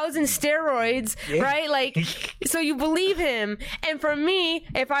 1,000 steroids, right? Like, so you believe him. And for me,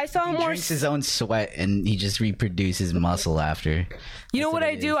 if I saw he more, drinks his own sweat and he just reproduces muscle after. You know what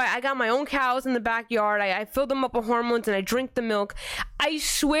I do? I got my own cows in the backyard. I fill them up with hormones and I drink the milk. I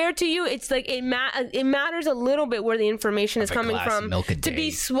swear to you, it's like it matters a little bit where the information is coming from to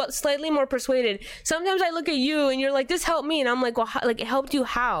be slightly more persuaded. Sometimes I look at you and you're like, "This helped me," and I'm like, "Well, it helped you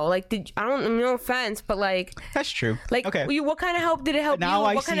how? Like, no offense, but like, that's true. Like, okay. What kind of help did it help you?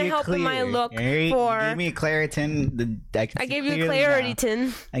 What kind of help am I look for? You gave me a Claritin. I gave you a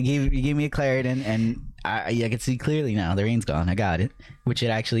Claritin. You gave me a Claritin, and I can see clearly now. The rain's gone. I got it, which it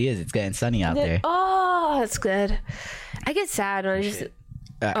actually is. It's getting sunny out there. Oh, that's good. I get sad when I just.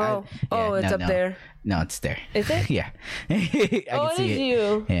 It's up there. No, it's there. Is it? Yeah. I can see it.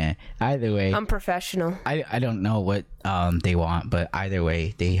 You. Yeah. Either way. I'm professional. I don't know what they want, but either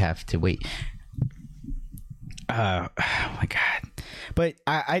way, they have to wait. Oh my God. But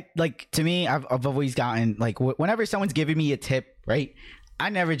I like, to me, I've always gotten like whenever someone's giving me a tip, right? I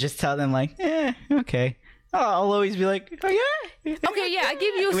never just tell them like, okay. I'll always be like, oh yeah. Okay, yeah, I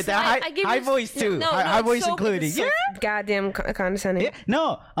give you with that high voice too. High voice included. So goddamn condescending. Yeah,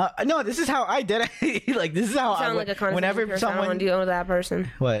 no, this is how I did it. Like, this is how You sound like a condescending whenever person. someone I don't want to deal with that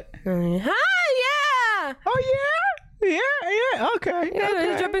person. What? Hi, yeah. Oh yeah. Yeah. Okay. Yeah,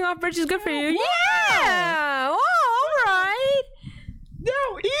 okay. jumping off bridge is good for you. Yeah. Oh, all right.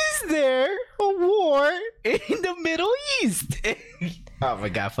 Now, is there a war in the Middle East? Oh my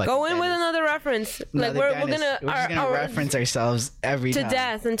God! Go in with another reference. Like we're just gonna reference ourselves every to time.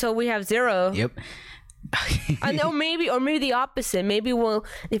 death until we have zero. Yep. I know, maybe the opposite. Maybe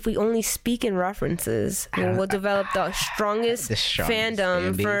if we only speak in references, we'll develop the strongest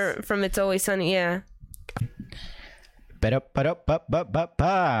fandom from It's Always Sunny. Yeah. So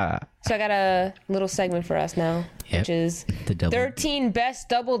I got a little segment for us now, which is the 13 best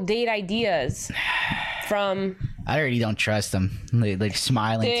double date ideas from. I already don't trust them. Like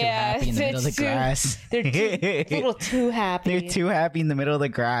smiling too happy in the middle of the grass. They're a little too happy. They're too happy in the middle of the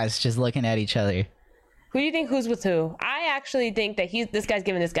grass, just looking at each other. Who do you think who's with who? I actually think that this guy's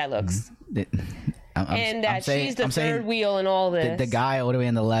giving this guy looks. She's the third wheel in all this. The guy all the way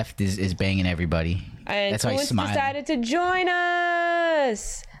on the left is banging everybody. And that's why he's smiling. Decided to join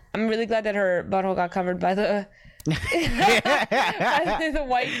us. I'm really glad that her butthole got covered by the the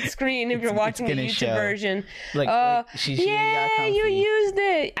white screen if you're watching the YouTube version. She you used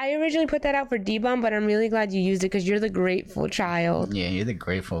it. I originally put that out for debum, but I'm really glad you used it because you're the grateful child. Yeah, you're the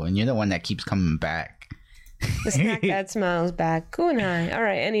grateful, and you're the one that keeps coming back. The snack that smiles back. Coon high. All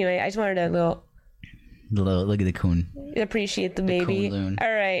right. Anyway, I just wanted a little. Look at the coon. Appreciate the baby. Coon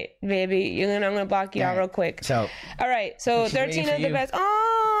all right, baby. I'm gonna block you out real quick. So. All right. So 13 of the best.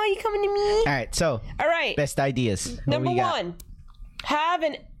 Oh, you coming to me? All right. So. All right. Best ideas. Number one, have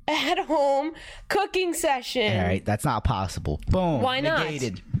an at-home cooking session. All right. That's not possible. Boom. Why not?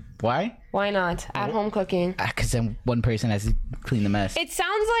 Negated. Why? Why not? At-home cooking. Because then one person has to clean the mess. It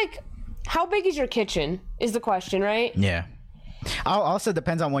sounds like. How big is your kitchen? Is the question, right? Yeah. Also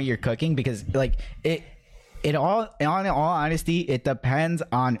depends on what you're cooking because like in all honesty, it depends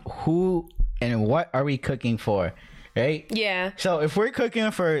on who and what are we cooking for, right? Yeah. So if we're cooking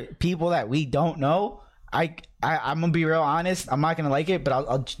for people that we don't know, I'm gonna be real honest. I'm not gonna like it, but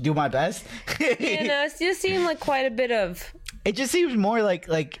I'll do my best. It just seemed like quite a bit of. It just seems more like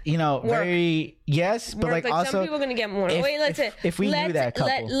work. Very but work. like also some people are gonna get more. If we knew that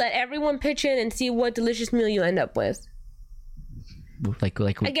couple, let everyone pitch in and see what delicious meal you end up with. Like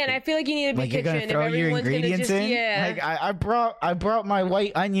again, I feel like you need to be you're gonna throw your ingredients in. Yeah. Like I brought my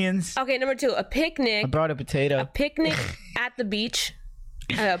white onions. Okay, number two, a picnic. I brought a potato. A picnic at the beach.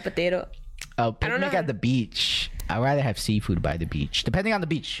 A potato. A picnic at the beach. I'd rather have seafood by the beach, depending on the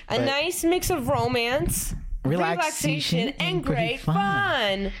beach. A nice mix of romance, relaxation and great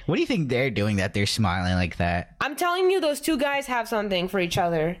fun. What do you think they're doing that they're smiling like that? I'm telling you, those two guys have something for each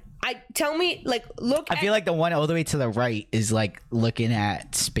other. I feel like the one all the way to the right is like looking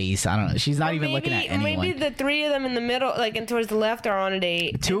at space. I don't know. She's not even looking at anyone. Maybe the three of them in the middle, like and towards the left, are on a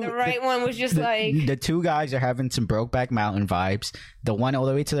date. And the right one was just the two guys are having some Brokeback Mountain vibes. The one all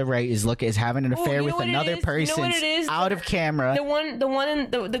the way to the right is having an affair with another person out of camera.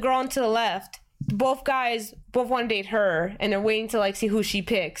 The girl to the left. Both guys want to date her, and they're waiting to see who she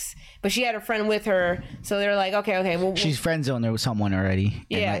picks. But she had her friend with her, so they're like, okay. Well, she's friend zoned with someone already.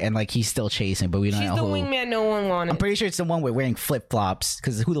 Yeah, and he's still chasing, but we don't know who. She's the wingman no one wanted. I'm pretty sure it's the one wearing flip flops.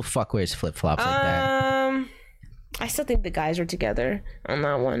 Because who the fuck wears flip flops like that? I still think the guys are together on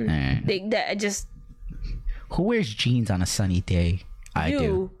that one. Who wears jeans on a sunny day? I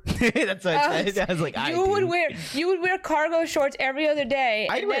do. That's what I said. I was like, you would wear cargo shorts every other day.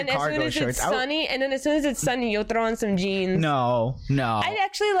 I'd wear cargo shorts. And then as soon as it's sunny, you'll throw on some jeans. No. I'd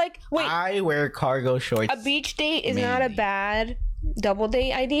actually I wear cargo shorts. A beach date is not a bad double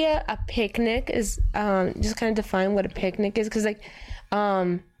date idea. A picnic is just kind of define what a picnic is, because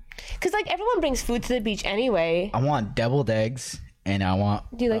everyone brings food to the beach anyway. I want deviled eggs, and I want.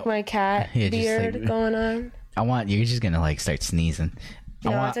 Do you like my cat beard going on? You're just gonna start sneezing.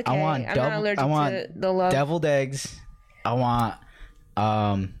 No, it's okay. I'm not allergic to the love. Deviled eggs. I want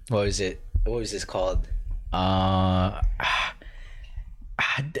what was this called? What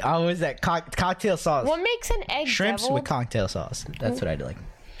was that? Cocktail sauce. What makes an egg shrimps deviled? with cocktail sauce. That's what I'd like.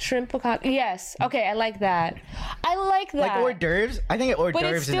 Shrimp with cocktail. Yes. Okay, I like that. Like hors d'oeuvres. I think hors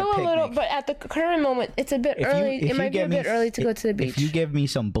d'oeuvres. But it's still a little. But at the current moment, it's a bit early. It might be a bit early to go to the beach. If you give me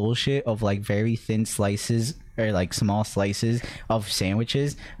some bullshit of very thin slices or like small slices of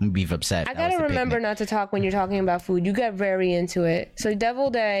sandwiches, I'm gonna be upset. I gotta remember not to talk when you're talking about food. You get very into it. So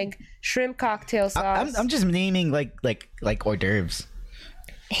deviled egg, shrimp cocktail sauce. I'm just naming like hors d'oeuvres.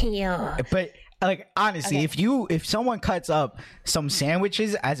 Yeah. But like honestly, if someone cuts up some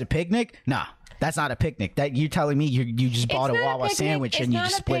sandwiches as a picnic, nah. That's not a picnic. That you're telling me you just bought a Wawa sandwich and you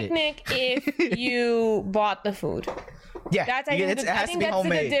just split it. It's not a picnic if you bought the food. Yeah, I think that's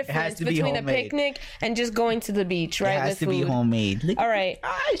the difference between a picnic and just going to the beach, right? It has to be homemade. All right.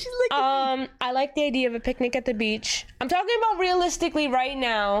 I like the idea of a picnic at the beach. I'm talking about realistically right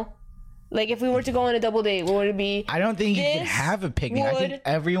now. Like if we were to go on a double date, what would it be? I don't think you could have a picnic. I think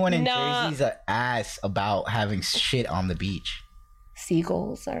everyone in Jersey's an ass about having shit on the beach.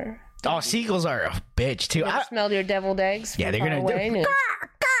 Seagulls are. Oh, seagulls are a bitch too. I smell your deviled eggs. Yeah, they're gonna do. Give me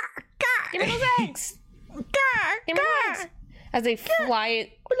those eggs. Give me those eggs. As they fly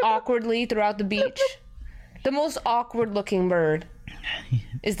it awkwardly throughout the beach. The most awkward looking bird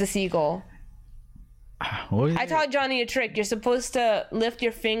is the seagull. I taught Johnny a trick. You're supposed to lift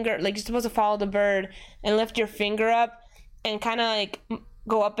your finger, like you're supposed to follow the bird and lift your finger up and kind of like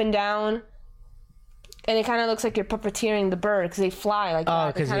go up and down. And it kind of looks like you're puppeteering the bird because they fly like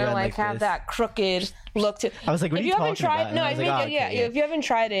that. They kind of like have that crooked look to. I was like, what are you talking about? No, if you haven't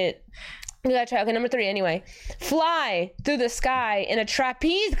tried it, you gotta try. Okay, number 3. Anyway, fly through the sky in a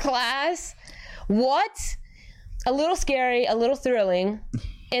trapeze class. What? A little scary, a little thrilling,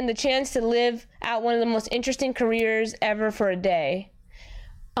 and the chance to live out one of the most interesting careers ever for a day.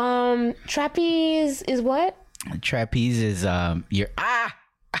 Trapeze is what? Trapeze is your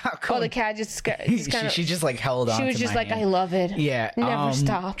the cat just kind of. She just like held on. She was just like, hand. I love it. Yeah, never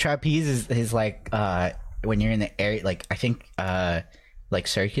stop. Trapeze is like when you're in the area, like I think like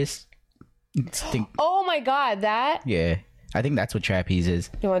circus. Oh my god, that. Yeah, I think that's what trapeze is.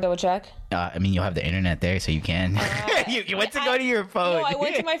 You want to double check? I mean, you'll have the internet there, so you can. You went to go to your phone. No, I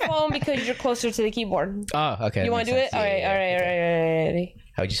went to my phone because you're closer to the keyboard. Oh, okay. You want to do it? Yeah, all right.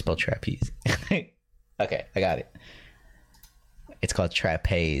 How would you spell trapeze? Okay, I got it. It's called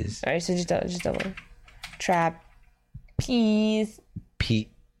trapeze. All right, so just double. Trapeze.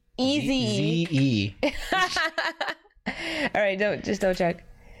 Easy. Z-E. All right, don't check.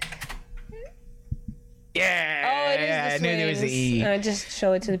 Yeah. Oh, it is the swings. I knew there was an E. Just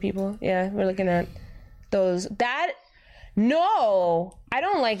show it to the people. Yeah, we're looking at those. No, I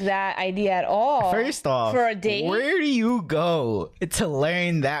don't like that idea at all. First off, for a date, where do you go to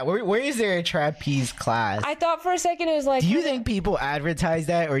learn that? Where is there a trapeze class? I thought for a second it was like. Do you think people advertise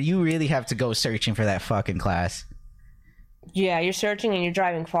that, or you really have to go searching for that fucking class? Yeah, you're searching and you're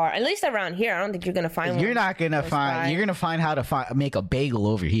driving far. At least around here, I don't think you're gonna find one. You're not gonna find. You're gonna find how to make a bagel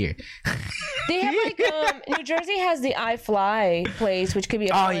over here. They have like New Jersey has the iFly place, which could be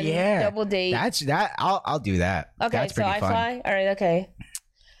a fun double date. I'll do that. Okay, that's so pretty fun. iFly. All right, okay.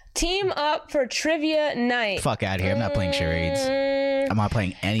 Team up for trivia night. Fuck out of here! I'm not playing charades. I'm not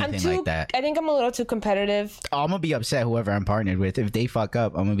playing anything like that. I think I'm a little too competitive. I'm gonna be upset whoever I'm partnered with. If they fuck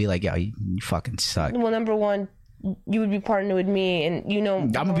up, I'm gonna be like, yo, you fucking suck. Well, number one, you would be partnered with me, and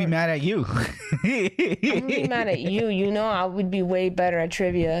I'm gonna be mad at you. I'm gonna be mad at you. I would be way better at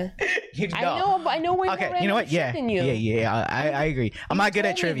trivia. I know way more than you. Yeah. I agree. I'm not good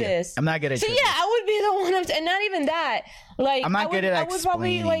at trivia. I'm not good at trivia. So yeah, I would be the one and not even that. Like I'm not good at explaining. I would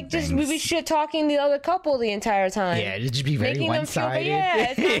probably like just we be shit talking the other couple the entire time. Yeah, it'd just be very one sided. Yeah,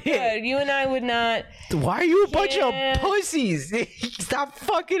 it's not good. You and I would not. Why are you a bunch of pussies? Stop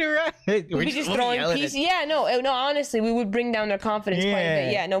fucking around. We're just throwing pieces. Yeah, no. Honestly, we would bring down their confidence quite a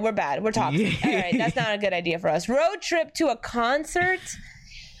bit. Yeah, no, we're bad. We're toxic. All right, that's not a good idea for us. Road trip to a concert.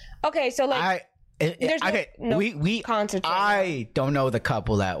 Okay, so like. We concert. I don't know the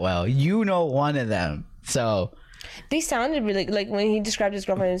couple that well. You know one of them, so. They sounded really like when he described his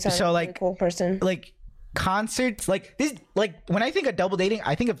girlfriend. It sounded like a really cool person. Like concerts, like this, like when I think of double dating,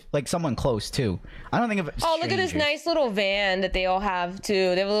 I think of like someone close too. I don't think of. Look at this nice little van that they all have too.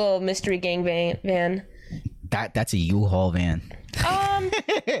 They have a little mystery gang van. That's a U-Haul van.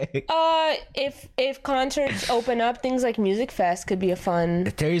 If concerts open up, things like Music Fest could be a fun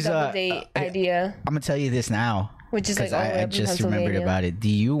double date idea. I'm gonna tell you this now, which is like I just remembered about it. Do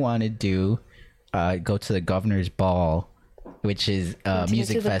you want to go to the Governor's Ball, which is a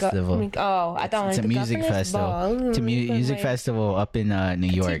music festival? I thought it's a music festival. It's a music festival up in New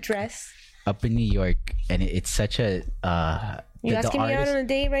York. Up in New York, and it's such a. You asking me out on a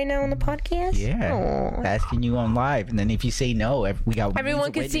date right now on the podcast? Yeah, asking you on live, and then if you say no, we got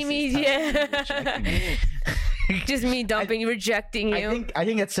everyone can see me. Yeah, just me rejecting you. I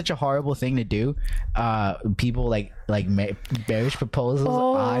think that's such a horrible thing to do. People like marriage proposals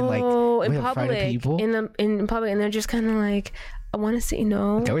on like No, in in front of public. people? In public, and they're just kind of like, I want to say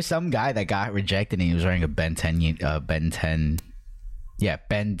no. There was some guy that got rejected and he was wearing a Ben 10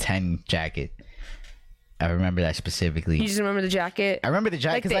 jacket. I remember that specifically. You just remember the jacket? I remember the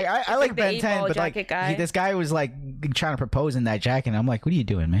jacket because I like Ben 10, but like this guy was like trying to propose in that jacket, and I'm like, what are you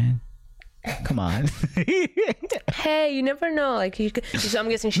doing, man? Come on. Hey, you never know. Like, so I'm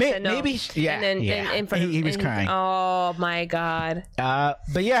guessing she said no. Maybe, yeah. And then in front of, he was crying. Oh my god.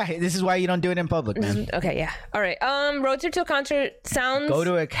 But yeah, this is why you don't do it in public, man. Okay, yeah. All right. Road trip to a concert sounds Go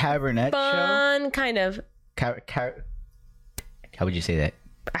to a cabaret fun, show. kind of. How would you say that?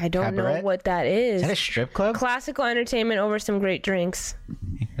 I don't Cabaret? know what that is. Is that a strip club? Classical entertainment over some great drinks.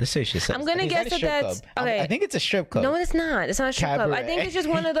 Let's see what she says. I'm gonna guess that that's okay. I think it's a strip club. No, it's not. It's not a strip club. I think it's just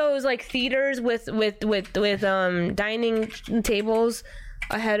one of those like theaters with dining tables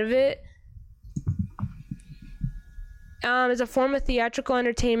ahead of it. It's a form of theatrical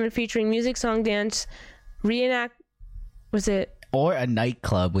entertainment featuring music, song, dance, or a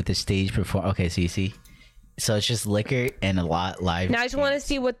nightclub with a stage perform. Okay, so you see. So it's just liquor and a lot live. Now I just want to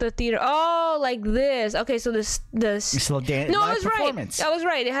see what the theater. Oh, like this. Okay, so this. Slow dance. No, I was right. I was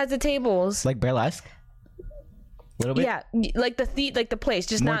right. It has the tables. Like burlesque. A little bit. Yeah, like the place,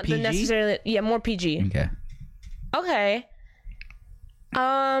 just more not PG? the necessarily. Yeah, more PG. Okay. Okay.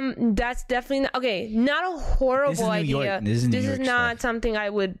 That's definitely not, okay. Not a horrible idea. This is not something I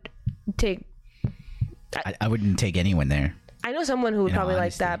would take. I wouldn't take anyone there. I know someone who would probably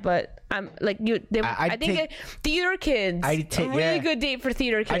like that, but I'm like you. I think theater kids. I'd take a really good date for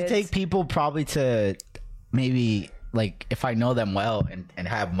theater kids. I'd take people probably to maybe like if I know them well and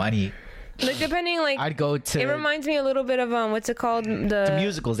have money. Like depending, like I'd go to. It reminds me a little bit of what's it called? The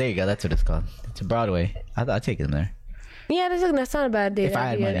musicals. There you go. That's what it's called. It's a Broadway. I'd take them there. Yeah, that's not a bad date. If I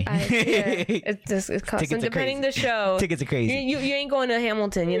had money. It costs. And depending the show. Tickets are crazy. You ain't going to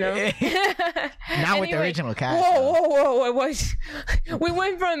Hamilton, you know? Not with the original cast. Whoa. We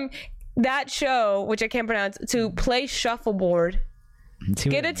went from that show, which I can't pronounce, to play shuffleboard.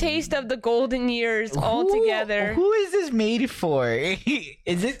 Get a taste of the golden years all together. Who is this made for?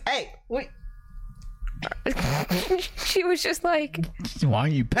 Is this... Hey, wait. She was just like... Why are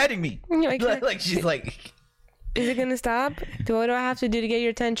you petting me? Like she's like... Is it gonna stop? What do I have to do to get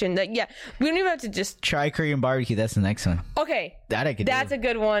your attention? Like, yeah, we don't even have to just try Korean barbecue. That's the next one. Okay, that I could. That's do. a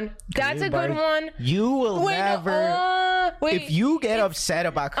good one. That's a good one. You will never. If you get upset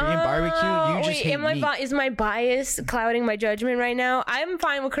about Korean barbecue, you just hate me. Is my bias clouding my judgment right now? I'm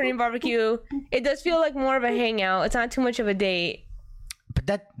fine with Korean barbecue. It does feel like more of a hangout. It's not too much of a date. But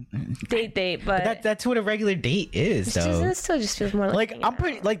but that's what a regular date is, though. It still just feels more like I'm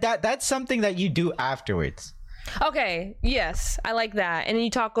pretty like that. That's something that you do afterwards. Okay, yes, I like that. And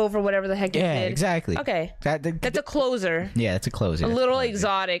you talk over whatever the heck you did. Yeah, exactly. Okay. That's a closer. Yeah, that's a closer. A little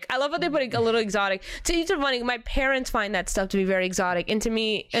exotic. I love how they put a little exotic. To each of funny, my parents find that stuff to be very exotic. And to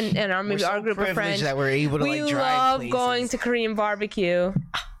me and our group of friends, that we're able to we drive love places. going to Korean barbecue.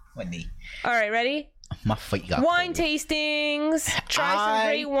 Wendy. All right, ready? My feet got wine cold. tastings. Try some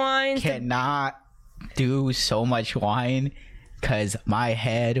great wines. Cannot do so much wine because my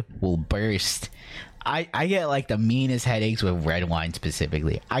head will burst. I get like the meanest headaches with red wine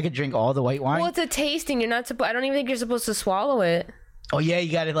specifically. I could drink all the white wine. Well, it's a tasting. You're not supposed. I don't even think you're supposed to swallow it. Oh yeah,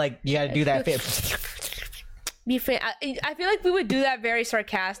 you gotta do that. I feel like we would do that very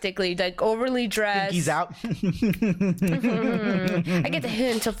sarcastically, like overly dressed. Pinkies out. I get the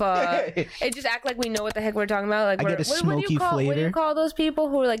hint of it. Just act like we know what the heck we're talking about. Like I get a smoky flavor. What do you call those people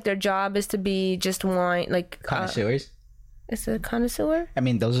who are like their job is to be just wine, like connoisseurs? Is it a connoisseur? I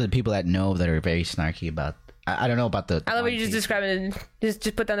mean, those are the people that know that are very snarky about. I don't know about the. I love what you just described it.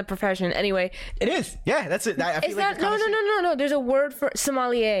 Just put down the profession. Anyway, it is. Yeah, that's it. I feel like no. There's a word for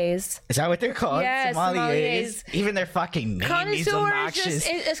sommeliers. Is that what they're called? Yes, sommeliers. Even their fucking name is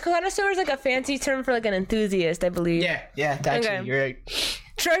obnoxious. Connoisseur is like a fancy term for like an enthusiast, I believe. Yeah. Actually, you're right.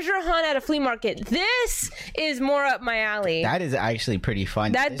 Treasure hunt at a flea market. This is more up my alley. That is actually pretty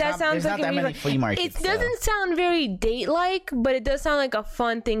fun. That sounds like not that many flea markets. It doesn't sound very date-like, but it does sound like a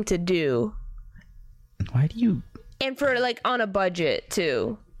fun thing to do. Why do you? And for like on a budget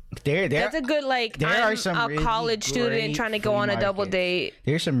too. That's a good like. I'm a really college student trying to go on a double date.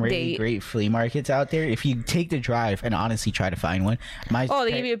 There's some really great flea markets out there. If you take the drive and honestly try to find one.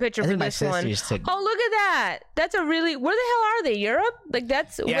 They give you a picture for this one. Oh, look at that! That's a really. Where the hell are they? Europe? Like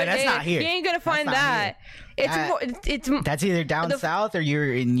that's. Yeah, that's not here. You ain't gonna find that. It's that's either down south or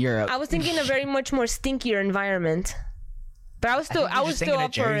you're in Europe. I was thinking a very much more stinkier environment, but I was still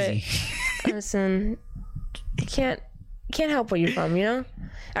up for it. Listen, you can't help where you're from, you know.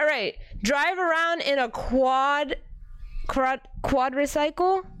 All right, drive around in a quad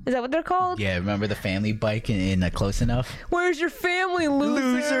quadricycle. Is that what they're called? Yeah, remember the family bike in Close Enough? Where's your family,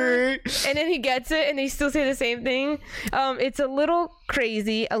 loser? And then he gets it, and they still say the same thing. It's a little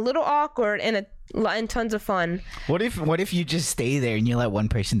crazy, a little awkward, and tons of fun. What if you just stay there and you let one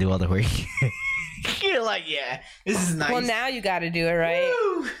person do all the work? You're like, yeah, this is nice. Well, now you got to do it, right?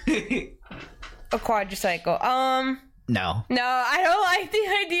 A quadricycle. No, I don't like the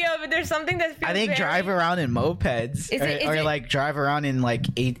idea of it. There's something that feels I think drive around in mopeds, or like drive around in like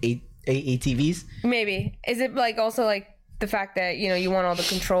ATVs. Maybe. Is it like also like the fact that you want all the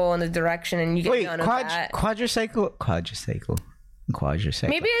control and the direction, and you get none of that? Quadricycle.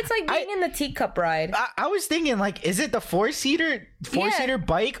 Maybe it's like being in the teacup ride. I was thinking, like, is it the four-seater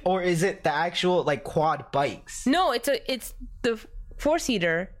bike, or is it the actual like quad bikes? No, it's the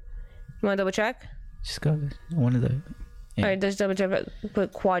 4-seater. You want to double check? Just go one of the. Yeah. All right, just double check.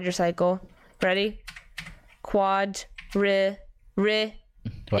 Put quadricycle. Ready?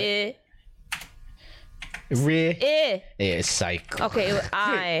 Cycle. Okay, it was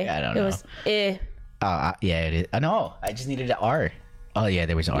I don't know. It was yeah, it is. No, I just needed an R. Oh yeah,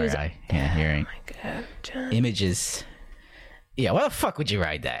 there was R-I. Yeah, you're right. Oh my God, John. Images. Yeah, why the fuck would you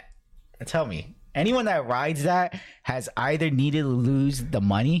ride that? Tell me. Anyone that rides that has either needed to lose the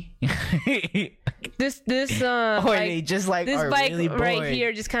money. this or like, they just like this are bike really bored. right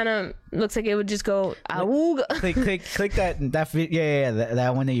here just kind of looks like it would just go. click that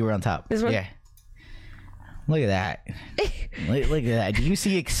that one that you were on top. This one? Yeah. Look at that. Look at that. Do you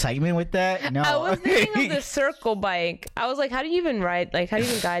see excitement with that? No. I was thinking of the circle bike. I was like, how do you even ride? Like, how do you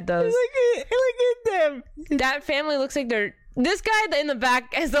even guide those? Look at them. That family looks like they're. This guy in the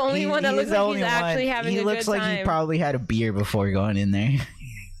back is the only one that looks like he's actually having a good time. He looks like he probably had a beer before going in there.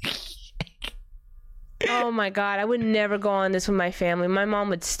 Oh my God. I would never go on this with my family. My mom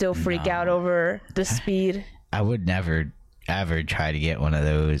would still freak out over the speed. I would never ever try to get one of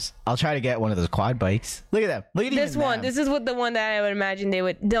those. I'll try to get one of those quad bikes. Look at them. Look at this one. This is what the one that I would imagine they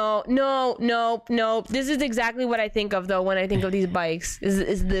would. No. This is exactly what I think of though when I think of these bikes.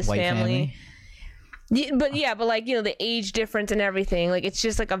 Is this White family? Yeah, but like the age difference and everything. Like it's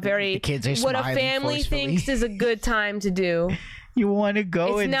just like a very the kids are what a family forcefully. thinks is a good time to do. You want to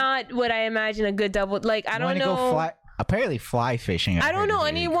go? It's not what I imagine a good double. Like I don't know. Apparently fly fishing. I don't know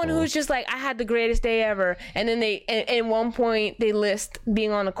anyone who's just like I had the greatest day ever, and then they at one point they list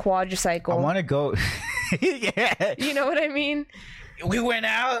being on a quadricycle. I want to go. Yeah. You know what I mean? We went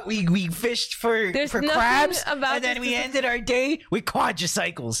out. We fished for crabs, and then we ended our day with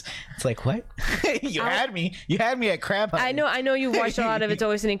quadricycles. It's like what? You had me at crab hunting. I know. You watched a lot of It's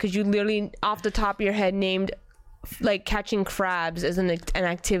Always Sunny because you literally off the top of your head named like catching crabs as an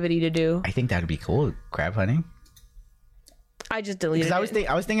activity to do. I think that'd be cool. Crab hunting. I just deleted it. I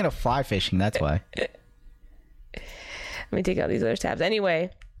was thinking of fly fishing. That's why. Let me take out these other tabs. Anyway,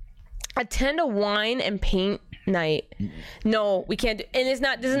 attend a wine and paint night. No, we can't do, and it's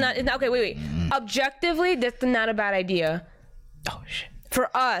not okay, wait. Objectively, that's not a bad idea. Oh shit. For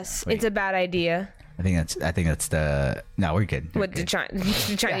us, it's a bad idea. I think that's the no, we're good. What the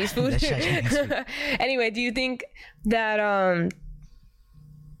Chinese food? Chinese food. Anyway, do you think that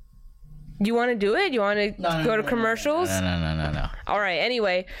you want to do it? You want to go to commercials? No. All right.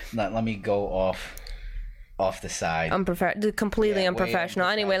 Anyway, let me go off the side. Completely unprofessional.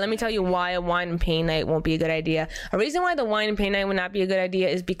 Anyway, let me tell you why a wine and paint night won't be a good idea. A reason why the wine and paint night would not be a good idea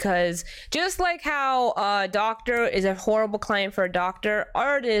is because just like how a doctor is a horrible client for a doctor,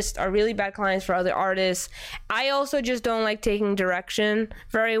 artists are really bad clients for other artists. I also just don't like taking direction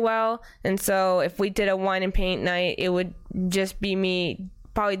very well. And so if we did a wine and paint night, it would just be me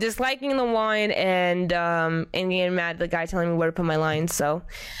probably disliking the wine and getting mad at the guy telling me where to put my lines. So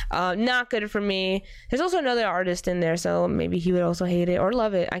not good for me. There's also another artist in there, so maybe he would also hate it or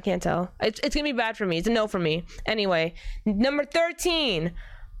love it. I can't tell. It's gonna be bad for me. It's a no for me. Anyway, number 13,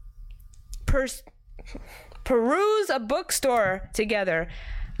 peruse a bookstore together.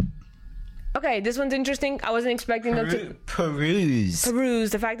 Okay, this one's interesting. I wasn't expecting them to peruse.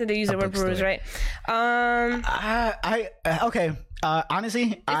 The fact that they use the word peruse, right? Okay.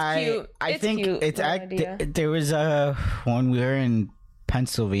 Honestly, I think cute. it's there was when we were in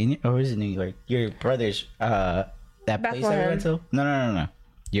Pennsylvania, or was it New York? Your brother's that place that we went to? No.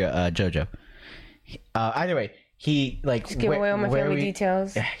 Your JoJo. Either way, he like just give away all my family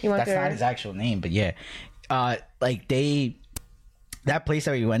details. That's not his actual name, but yeah, that place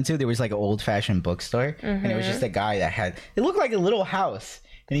that we went to, there was like an old fashioned bookstore, and it was just a guy that it looked like a little house.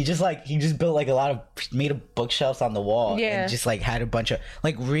 And he just built like made bookshelves on the wall, and just like had a bunch of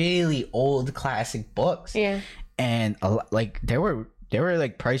like really old classic books. Yeah. And like there were they were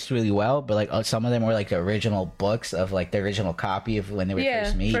like priced really well, but like some of them were like the original books of like the original copy of when they were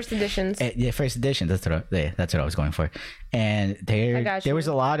first made. First editions. Yeah, first editions. That's what I was going for. And there was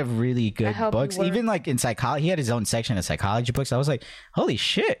a lot of really good books. Even like in psychology, he had his own section of psychology books. I was like, holy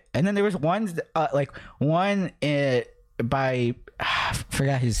shit! And then there was ones like one by I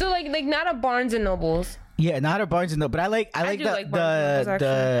forgot his. So like not a Barnes and Nobles. Yeah, not a Barnes and Noble, but I like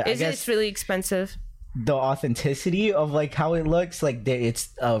the Is it really expensive? The authenticity of like how it looks, like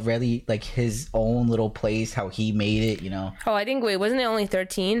it's really like his own little place, how he made it, you know. Oh, I think wasn't it only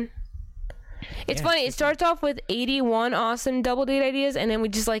 13? It's funny. It starts off with 81 awesome double date ideas, and then we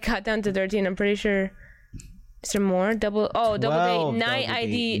just like got down to 13. I'm pretty sure. Is there more? Double date night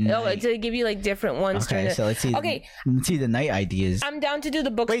ID. Night. Oh, to give you like different ones. Okay, so let's see. Okay, let's see the night ideas. I'm down to do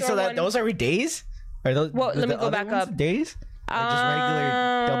the bookstore. Wait, so those are days? Are those? Well, let me go back up. Days? Or just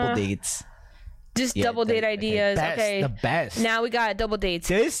regular double dates? Just double date ideas. Okay. The best. Now we got double dates.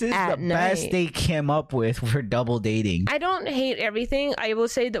 This is the best they came up with for double dating. I don't hate everything. I will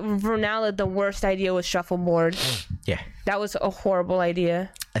say that for now, the worst idea was shuffleboard. Yeah. That was a horrible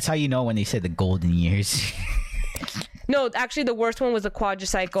idea. That's how you know when they say the golden years. No, actually, the worst one was a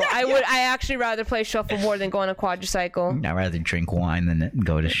quadricycle. I actually rather play shuffleboard than go on a quadricycle. I'd rather drink wine than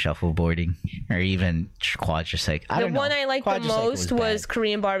go to shuffleboarding or even quadricycle. The one I liked the most was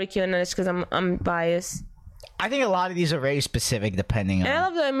Korean barbecue, and that's because I'm biased. I think a lot of these are very specific depending on...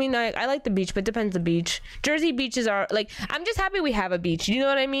 And I like the beach, but it depends on the beach. Jersey beaches are, like, I'm just happy we have a beach. You know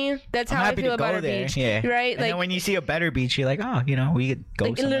what I mean? That's how I feel about our beach. Yeah. Right? And then when you see a better beach, you're like, oh, you know, we could go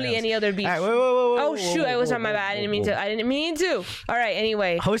like literally else. Any other beach. All right, whoa, oh, shoot. I was on my bad. I didn't mean to. All right,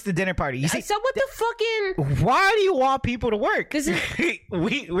 anyway. Host a dinner party. You see, so what the fucking... Why do you want people to work? This is...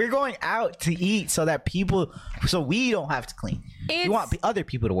 We're going out to eat so we don't have to clean. You want other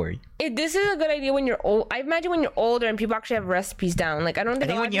people to worry. This is a good idea when you're old. I imagine when you're older and people actually have recipes down. Like I don't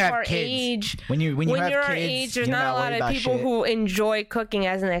think a lot of people our age. When you're our age, there's not a lot of people who enjoy cooking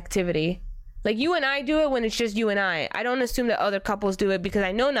as an activity. Like you and I do it when it's just you and I. I don't assume that other couples do it because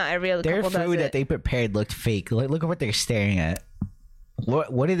I know not every other couple does it. Their food that they prepared looked fake. Look at what they're staring at.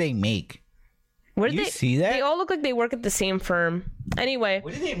 What do they make? Where you see that? They all look like they work at the same firm. Anyway.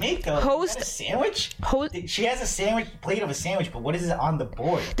 What do they make though? Host a sandwich? She has a plate of a sandwich, but what is it on the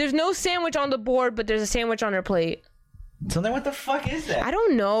board? There's no sandwich on the board, but there's a sandwich on her plate. So then what the fuck is that? I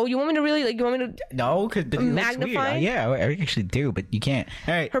don't know. You want me to really No, because it magnify? Yeah, I actually do, but you can't.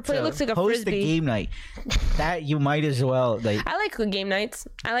 All right. Her plate looks like a frisbee. Host a game night. That you might as well I like game nights.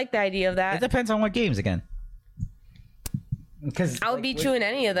 I like the idea of that. It depends on what games again. Because I'll beat you in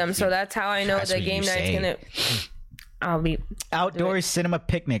any of them, so that's how I know the game night's gonna. I'll be outdoor cinema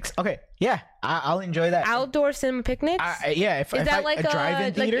picnics. Okay, yeah, I'll enjoy that. Outdoor cinema picnics. Yeah, is that like a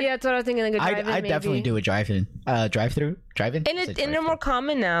drive-in theater? Like, yeah, that's what I was thinking. Like a drive-in. I definitely do a drive-in, drive-through. And they're more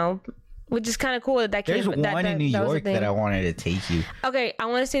common now, which is kind of cool. There's one in New York that I wanted to take you. Okay, I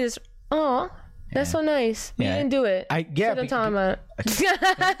want to say this. Oh, that's so nice. You didn't do it. Yeah, I'm talking about.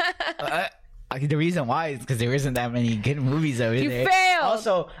 The reason why is because there isn't that many good movies over there. You failed.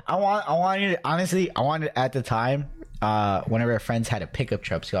 Also, I wanted at the time, one of our friends had a pickup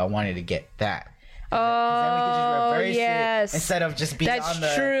truck, so I wanted to get that. Oh, yes. Instead of just being on the...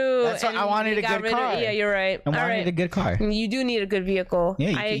 That's true. That's why I wanted a good car. Yeah, you're right. I wanted a good car. You do need a good vehicle.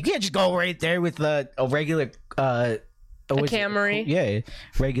 Yeah, you can't just go right there with a regular... a Camry. Yeah,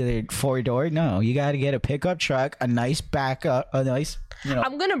 regular 4-door. No, you got to get a pickup truck, a nice backup,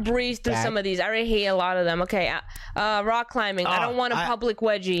 I'm gonna breeze through some of these. I already hate a lot of them. Okay, rock climbing. I don't want a public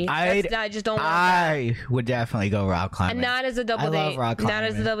wedgie. I just don't want that. I would definitely go rock climbing. And not as a double date. I love rock climbing. Not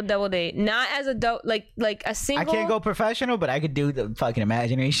as a double date. Not as a like a single. I can't go professional, but I could do the fucking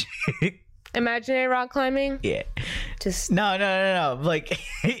imagination. Imaginary rock climbing? Yeah. Just no. Like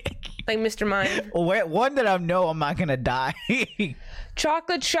Mr. Mind. One that I'm not gonna die.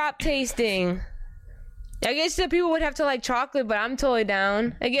 Chocolate shop tasting. I guess the people would have to like chocolate, but I'm totally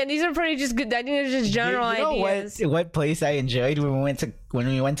down. Again, these are pretty just good. I think they're just general ideas. What place I enjoyed when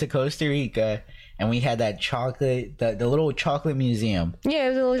we went to Costa Rica and we had that chocolate, the little chocolate museum.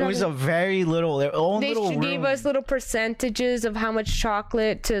 Yeah, it was a very little. Their own little room. They gave us little percentages of how much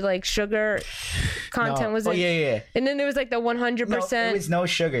chocolate to like sugar content was. Yeah. And then there was like the 100%. No, there was no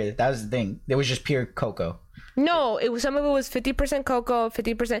sugar. That was the thing. There was just pure cocoa. No, some of it was 50% cocoa,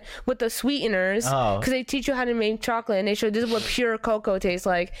 50% with the sweeteners. Because they teach you how to make chocolate, and they show this is what pure cocoa tastes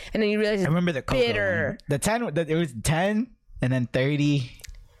like, and then you realize it's remember the cocoa bitter. One. The 10, it was 10, and then 30,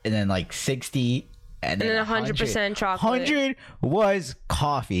 and then like 60, and then 100% chocolate. 100 was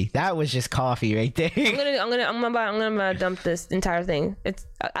coffee. That was just coffee right there. I'm gonna dump this entire thing.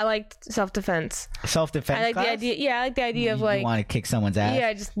 I like self-defense. Self-defense. I like the idea. Yeah, I like the idea of like you want to kick someone's ass.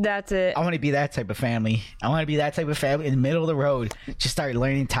 Yeah, just that's it. I want to be that type of family. I want to be that type of family in the middle of the road. Just start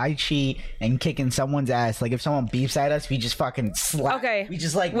learning Tai Chi and kicking someone's ass. Like if someone beeps at us, we just fucking slap. Okay. We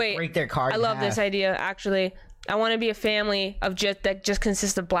just like break their car. I love this idea actually. I want to be a family of that just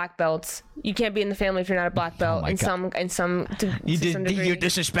consists of black belts. You can't be in the family if you're not a black belt. You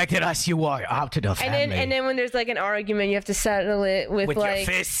disrespected us. You are out to the family. And then when there's like an argument, you have to settle it with like your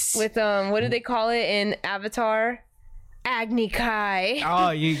fists. With what do they call it in Avatar? Agni Kai.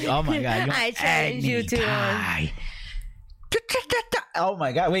 Oh my god! I challenge you to. Oh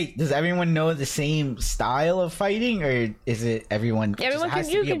my god! Wait, does everyone know the same style of fighting, or is it everyone? Everyone can.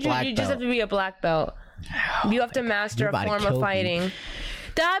 You just have to be a black belt. You have to master a form of fighting.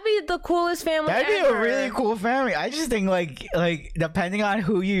 That'd be the coolest family That'd ever. be a really cool family. I just think like depending on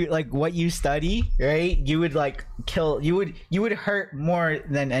who you like, what you study, right? You would like kill. You would hurt more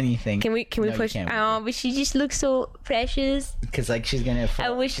than anything. Can we push? Oh, but she just looks so precious. Because like she's gonna.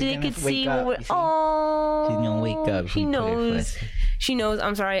 I wish they could see. She's gonna wake up. She knows. She knows.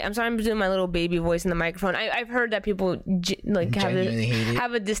 I'm sorry. I'm doing my little baby voice in the microphone. I've heard that people like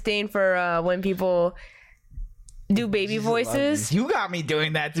have a disdain for when people do baby voices. You got me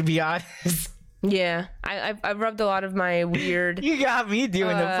doing that, to be honest. Yeah, I've rubbed a lot of my weird. You got me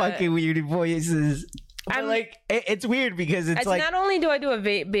doing the fucking weird voices. But like it's weird because it's like not only do I do a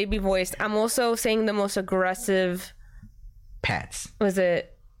baby voice, I'm also saying the most aggressive. Pats. Was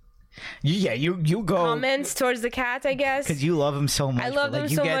it? Yeah, you go comments towards the cats, I guess, because you love them so much. I love them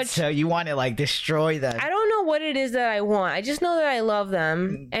so much. So you want to like destroy them. I don't know what it is that I want. I just know that I love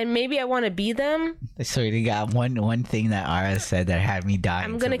them, and maybe I want to be them. So you got one thing that Ara said that had me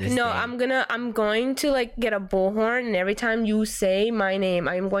dying. I'm going to like get a bullhorn, and every time you say my name,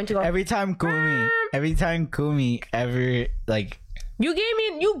 I'm going to go. Every time Kumi ever like. You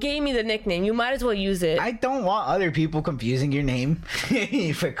gave me the nickname. You might as well use it. I don't want other people confusing your name.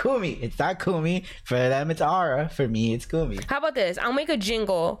 For Kumi, it's not Kumi. For them, it's Ara. For me, it's Kumi. How about this? I'll make a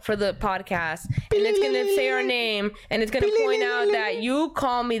jingle for the podcast, and it's gonna say our name, and it's gonna point out that you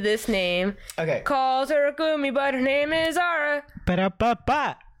call me this name. Okay. Calls her Kumi, but her name is Ara.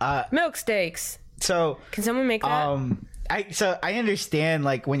 MilkSteaks. So can someone make that? I understand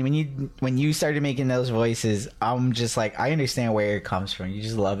like when you started making those voices, I'm just like I understand where it comes from. You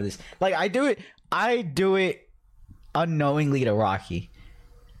just love this. Like I do it unknowingly to Rocky.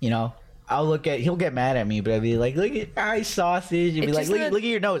 You know, he'll get mad at me, but I'll be like, look at sausage. And be like, look at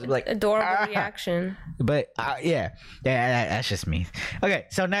your nose. I'll be like, adorable reaction. But yeah, that's just me. Okay,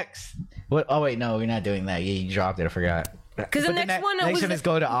 so next. What? Oh wait, no, we're not doing that. Yeah, you dropped it. I forgot. Because the next one is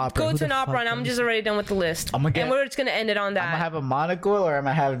go to opera. Go to an opera, and I'm just already done with the list. And we're just gonna end it on that. I'm gonna have a monocle, or I'm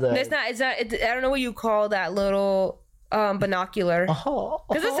gonna have the. It's not. I don't know what you call that little binocular.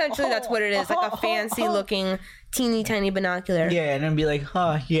 Because essentially that's what it is, like a fancy looking, teeny tiny binocular. Yeah, and then be like,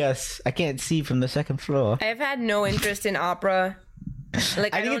 yes, I can't see from the second floor. I've had no interest in opera.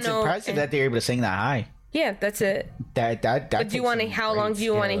 Like I think it's impressive that they're able to sing that high. Yeah, that's it. But do you want to? How long do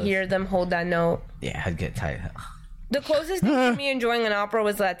you want to hear them hold that note? Yeah, I'd get tired. The closest thing to me enjoying an opera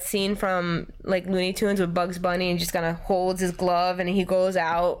was that scene from like Looney Tunes with Bugs Bunny and just kind of holds his glove and he goes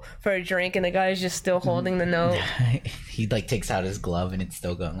out for a drink and the guy's just still holding the note. He like takes out his glove and it's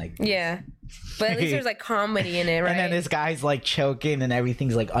still going like this. Yeah. But at least there's like comedy in it, right? And then this guy's like choking and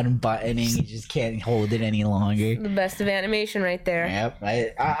everything's like unbuttoning. He just can't hold it any longer. The best of animation right there. Yep.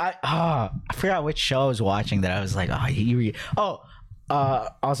 I forgot which show I was watching that I was like,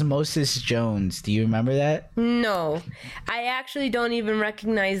 Osmosis Jones. Do you remember that? No, I actually don't even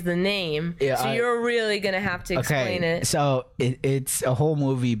recognize the name. Yeah, so you're really gonna have to explain it. So it's a whole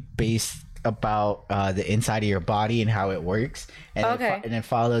movie based about the inside of your body and how it works, and it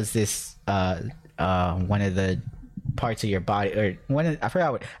follows this one of the parts of your body, or I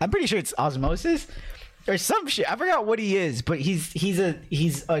forgot what. I'm pretty sure it's osmosis or some shit. I forgot what he is, but he's an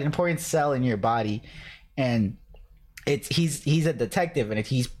important cell in your body, and. He's a detective, and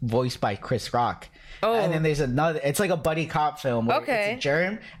he's voiced by Chris Rock. Oh, and then there's another. It's like a buddy cop film where it's a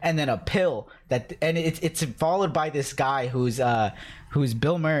germ and then a pill and it's followed by this guy who's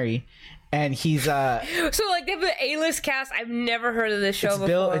Bill Murray, and he's so like they have the A-list cast. I've never heard of this show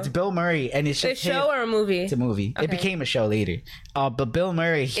before. It's Bill Murray, and it's just a show or a movie. It's a movie. Okay. It became a show later. But Bill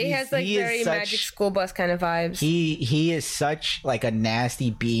Murray, it has like very Magic School Bus kind of vibes. He is such like a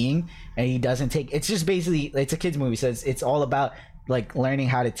nasty being, and he doesn't take. It's just basically it's a kids movie, so it's all about like learning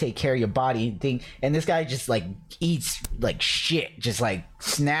how to take care of your body thing, and this guy just like eats like shit, just like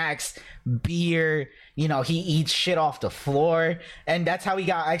snacks, beer, you know, he eats shit off the floor, and that's how he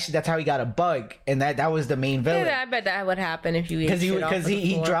got a bug, and that was the main villain. Yeah, I bet that would happen if you eat shit off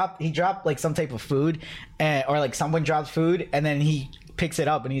the floor. he dropped like some type of food, or like someone dropped food, and then he picks it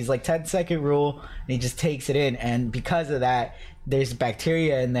up and he's like 10-second rule, and he just takes it in, and because of that there's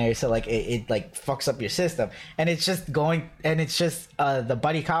bacteria in there, so like it like fucks up your system, and it's just the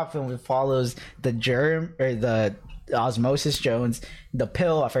buddy cop film follows the germ, or the Osmosis Jones, the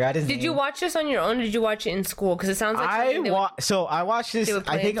pill, I forgot his name. Did you watch this on your own, or did you watch it in school? Because it sounds like I watched this,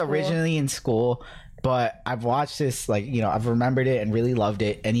 I think, originally in school, but I've watched this, like, you know, I've remembered it and really loved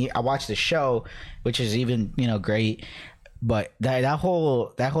it, and I watched the show, which is even, you know, great. But that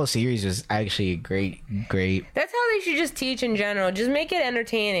whole series was actually great. That's how they should just teach in general. Just make it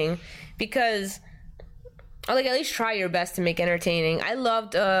entertaining, because, or like, at least try your best to make it entertaining. I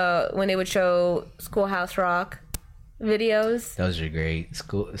loved when they would show Schoolhouse Rock videos. Those are great.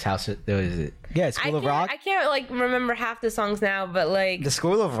 School of Rock. I can't like remember half the songs now, but like the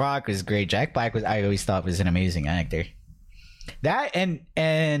School of Rock was great. Jack Black I always thought was an amazing actor. That and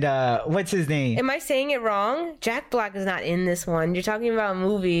what's his name? Am I saying it wrong? Jack Black is not in this one. You're talking about a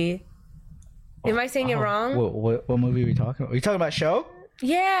movie. Am I saying it wrong? What movie are we talking about? Are you talking about show?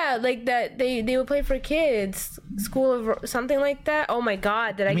 Yeah, like that they would play for kids. School of something like that. Oh my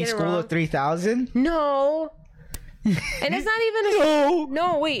god, did I get it wrong? School of 3000? No. And it's not even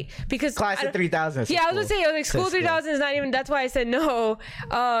no, wait, because Class of 3000. Yeah, I was gonna say, like, School 3000 is not even, that's why I said no.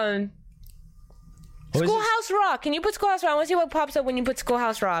 Schoolhouse Rock. Can you put Schoolhouse Rock? I want to see what pops up when you put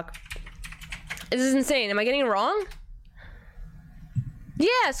Schoolhouse Rock. This is insane. Am I getting it wrong?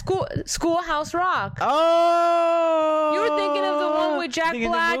 Yeah, Schoolhouse Rock. Oh! You were thinking of the one with Jack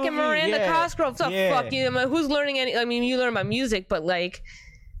Black and Miranda Cosgrove. So fuck you. Who's learning any? I mean, you learn about music, but like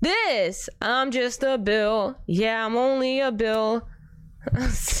this, I'm just a bill. Yeah, I'm only a bill. I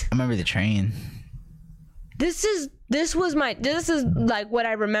remember the train. This is like what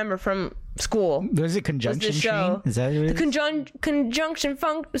I remember from school. Was it Conjunction Train? Is that what it is? Conjunction.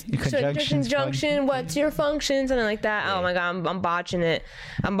 What's your function? Something like that. Yeah. Oh my god, I'm botching it.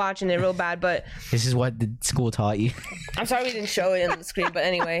 I'm botching it real bad. But this is what the school taught you. I'm sorry we didn't show it on the screen, but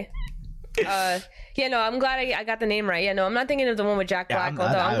anyway. Yeah, no, I'm glad I got the name right. Yeah, no, I'm not thinking of the one with Jack Black.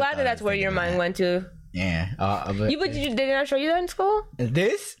 Although I'm glad that's where your mind went to. Yeah. Did they not show you that in school?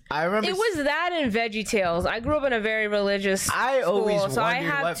 This? I remember. It was that and VeggieTales. I grew up in a very religious school. I always wondered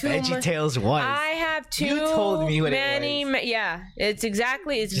what VeggieTales was. I have too You told me what it was. Yeah, it's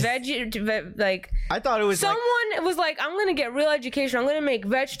veggie, like... I thought it was someone was like, I'm going to get real education. I'm going to make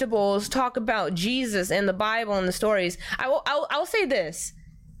vegetables talk about Jesus and the Bible and the stories. I'll say this.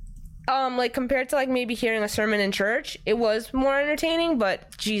 Like, compared to, like, maybe hearing a sermon in church, it was more entertaining,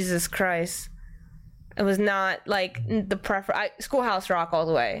 but Jesus Christ. It was not like the Schoolhouse Rock all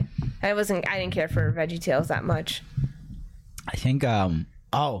the way. I didn't care for VeggieTales that much. I think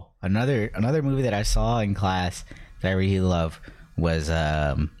another movie that I saw in class that I really love was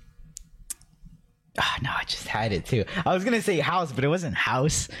I just had it too. I was gonna say House, but it wasn't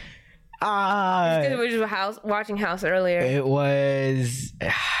House. It was just watching House earlier. It was.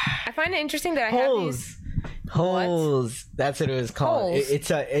 I find it interesting that I have these. Holes. What? That's what it was called.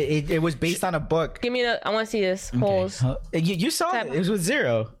 It was based on a book. Give me I want to see this. Holes. Okay. You saw it. It was with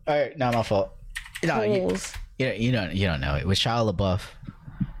Zero. All right, not my fault. No, Holes. You don't know. It was Shia LaBeouf.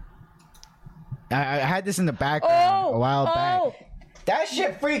 I had this in the background a while back. That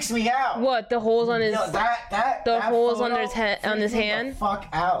shit freaks me out. What, the holes on his holes on his head, on his hand? Fuck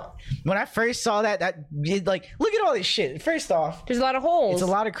out. When I first saw that like, look at all this shit. First off, there's a lot of holes. It's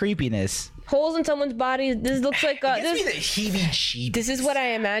a lot of creepiness. Holes in someone's body. This looks like this is what I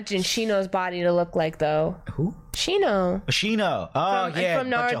imagine Shino's body to look like, though. Who? Shino. Oh, from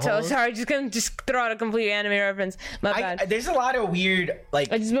Naruto. Sorry, just throw out a complete anime reference. My bad. There's a lot of weird,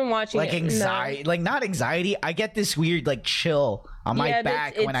 like, I've just been watching like anxiety, like not anxiety. I get this weird like chill on my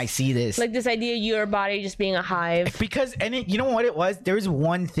back when I see this. Like this idea of your body just being a hive. Because you know what it was? There was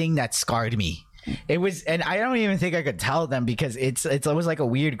one thing that scarred me. It was, and I don't even think I could tell them because it's always like a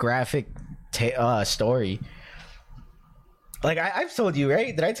weird graphic story. Like I've told you,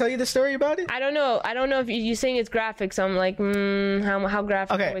 right? Did I tell you the story about it? I don't know if you're saying it's graphic, so I'm like, how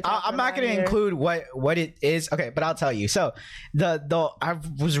graphic? Okay, I'm not going to include what it is. Okay, but I'll tell you. So I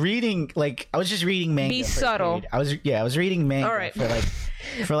was just reading manga. Be subtle. I was reading manga. All right.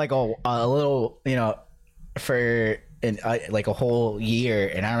 for a little, for like a whole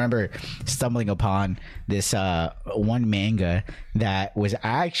year, and I remember stumbling upon this one manga that was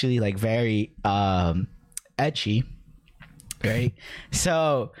actually like very ecchi. right?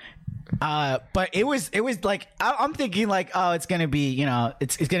 So but it was like I'm thinking like, oh, it's gonna be, you know,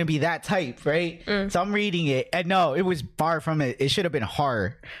 it's gonna be that type, right? So I'm reading it, and no, it was far from it. It should have been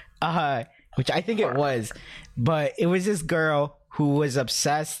horror, which I think it was, but it was this girl who was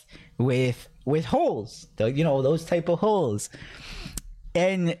obsessed with holes, you know, those type of holes,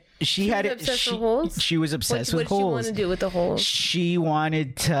 and she had it. She was obsessed with holes. What did she want to do with the holes? She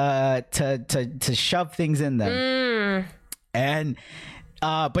wanted to shove things in them, and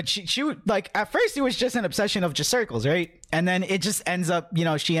but she would, like, at first it was just an obsession of just circles, right? And then it just ends up, you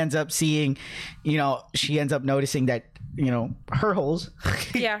know, she ends up seeing, you know, she ends up noticing that, you know, her holes.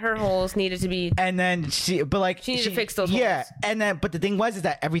 Yeah, her holes needed to be. And then she needed to fix those holes. Yeah, and then, but the thing was is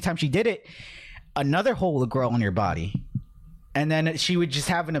that every time she did it, another hole would grow on her body. And then she would just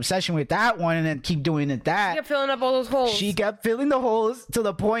have an obsession with that one and then keep doing it that. She kept filling up all those holes. She kept filling the holes to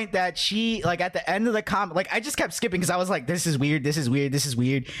the point that she, like, at the end of the comic, like, I just kept skipping because I was like, this is weird, this is weird, this is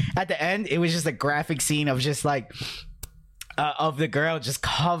weird. At the end, it was just a graphic scene of just, like, of the girl just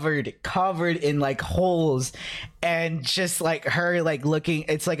covered in, like, holes, and just, like, her, like, looking,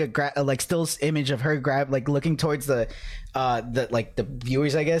 it's like a like still image of her like looking towards the like the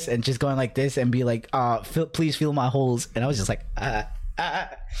viewers, I guess, and just going like this and be like, please feel my holes. And I was just like, and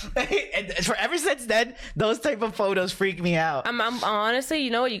for ever since then, those type of photos freak me out. I'm honestly,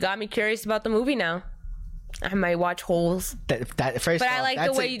 you know what, you got me curious about the movie now. I might watch Holes. That first, but I like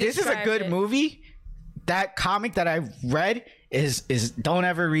the way you this is a good movie. That comic that I read is don't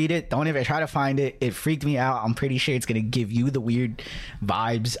ever read it. Don't ever try to find it. It freaked me out. I'm pretty sure it's gonna give you the weird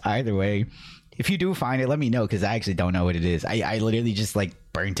vibes either way. If you do find it, let me know, because I actually don't know what it is. I literally just, like,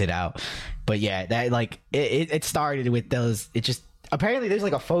 burnt it out. But yeah, that, like, it started with those. It just, apparently there's,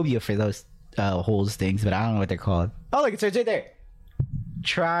 like, a phobia for those holes things, but I don't know what they're called. Oh, look, it's right there.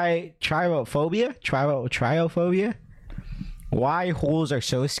 Triophobia. Why holes are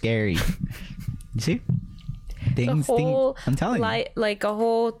so scary. You see? Things I'm telling you. Like a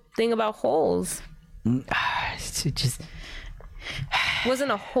whole thing about holes. It just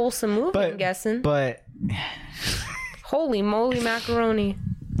wasn't a wholesome movie, I'm guessing. But holy moly macaroni.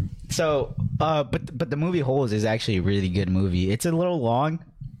 So, but the movie Holes is actually a really good movie. It's a little long,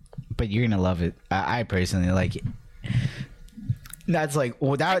 but you're gonna love it. I personally like it. That's like,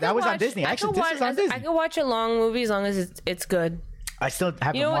 well, that was on Disney. Actually, this is on Disney. I can watch a long movie as long as it's good. I still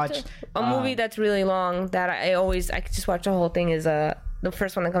haven't watched a movie that's really long that I could just watch the whole thing. Is the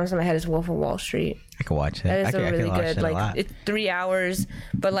first one that comes to my head is Wolf of Wall Street. I could watch that. That is really good. Like, it's 3 hours,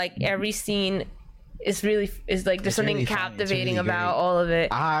 but like every scene is like there's something really captivating really about all of it.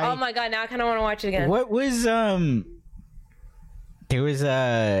 Oh my god! Now I kind of want to watch it again. What was there was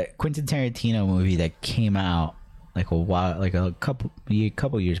a Quentin Tarantino movie that came out like a while, like a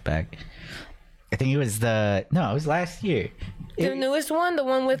couple years back. I think it was it was last year. The newest one, the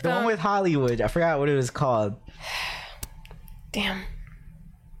one with Hollywood. I forgot what it was called. Damn.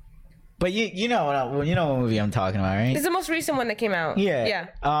 But you know what movie I'm talking about, right? It's the most recent one that came out. Yeah.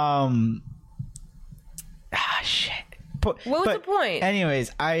 Shit. What was the point?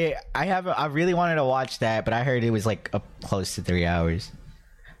 Anyways, I really wanted to watch that, but I heard it was like close to 3 hours.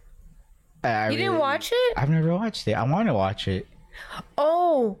 You didn't watch it? I've never watched it. I want to watch it.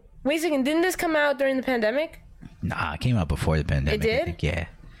 Oh, wait a second. Didn't this come out during the pandemic? Nah, it came out before the pandemic. It did? I think, yeah.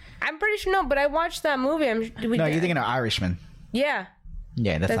 I'm pretty sure but I watched that movie. No, you're thinking of Irishman. Yeah.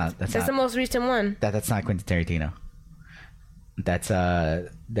 Yeah, that's not the most recent one. That's not Quentin Tarantino. That's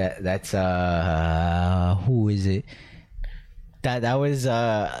who is it? That was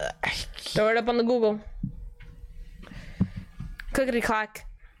throw it up on the Google. Clickety clack.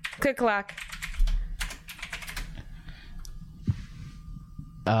 Click clack.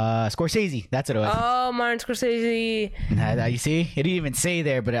 Scorsese. That's what it was. Oh, Martin Scorsese. You see? It didn't even say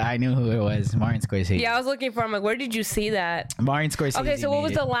there, but I knew who it was. Martin Scorsese. Yeah, I was looking for him. Like, where did you see that? Martin Scorsese. Okay, so what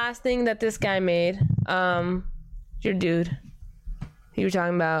was the last thing that this guy made? Your dude. You were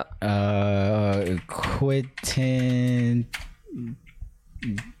talking about? Quentin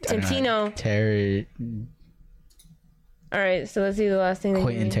Tarantino. All right, so let's see the last thing.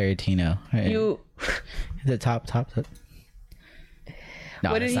 Quentin Tarantino. Right. The top.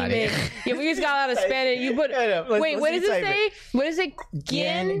 No, what did he make? Yeah, we just got out of Spanish. You put. Wait, what does it say? What is it?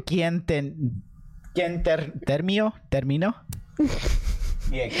 Termino?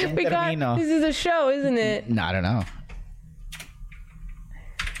 Yeah, termino. This is a show, isn't it? No, I don't know.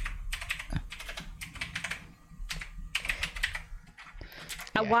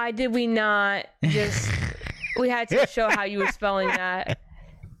 Why did we not just? We had to show how you were spelling that.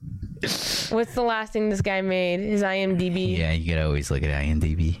 What's the last thing this guy made? His IMDb. Yeah, you could always look at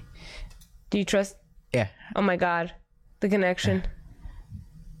IMDb. Do you trust? Yeah. Oh my god. The Connection.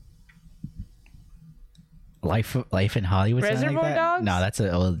 Life in Hollywood. Reservoir like Dogs? No, that.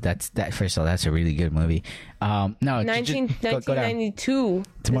 First of all, that's a really good movie. No, 1992.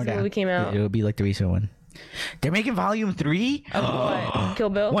 It's more this movie came out. It'll be like the recent one. They're making Volume 3. What? Kill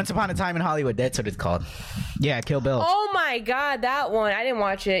Bill. Once Upon a Time in Hollywood. That's what it's called. Yeah, Kill Bill. Oh my God, that one. I didn't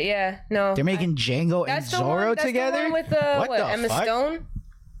watch it. Yeah, no. They're making Django and Zorro together. The one with Emma Stone.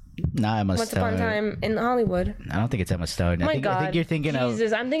 Nah, Emma Once Stone. Upon a Time in Hollywood. I don't think it's Emma Stone. Oh my I God. think you're thinking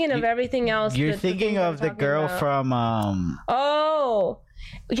Jesus, I'm thinking of everything else. You're thinking of the girl from Oh,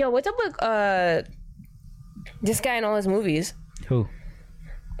 yo, what's up with this guy in all his movies? Who?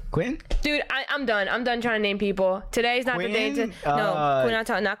 Quentin? Dude, I'm done. I'm done trying to name people. Today's not Quentin? the day to.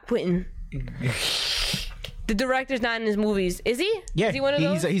 No, not Quentin. The director's not in his movies. Is he? Yeah, is he one of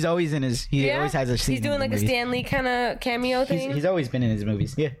those? He's always in his. He always has a scene. He's doing like a Stan Lee kind of cameo thing. He's always been in his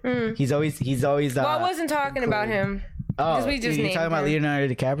movies. Yeah. He's always. Well, I wasn't talking about him. Oh, we just you're talking about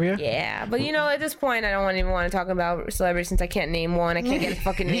Leonardo DiCaprio? Yeah, but at this point, I don't even want to talk about celebrities since I can't name one. I can't get a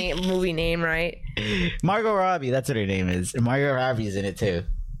fucking movie name right. Margot Robbie, that's what her name is. Margot Robbie's in it too.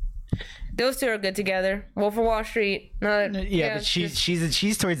 Those two are good together. Wolf of Wall Street. But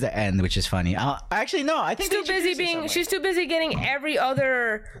she's towards the end, which is funny. Actually, no, I think she's too busy getting every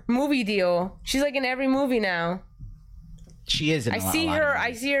other movie deal. She's like in every movie now. She is. I see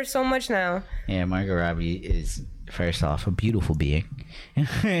her so much now. Yeah, Margot Robbie is first off a beautiful being.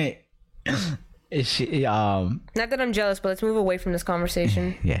 Is she? Not that I'm jealous, but let's move away from this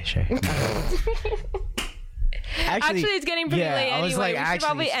conversation. Yeah, sure. Actually, it's getting pretty late anyway. We should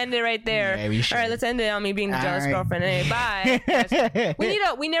probably end it right there. Yeah, we should. All right, let's end it on me being the jealous girlfriend. Anyway, bye. Yes.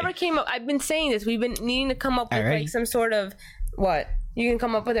 We never came up. I've been saying this. We've been needing to come up with like some sort of what? You can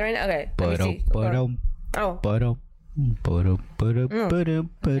come up with it right now. Okay. Let me see.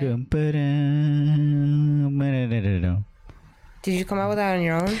 Did you come up with that on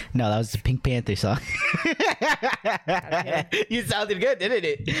your own? No, that was the Pink Panther song. You sounded good, didn't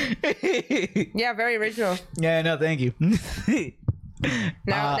it? Yeah, very original. Yeah, no, thank you.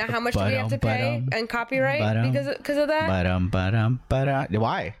 Now, how much do we have to pay and copyright because of that?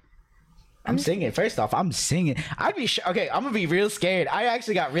 Why? I'm singing. First off, I'm singing. Okay, I'm gonna be real scared. I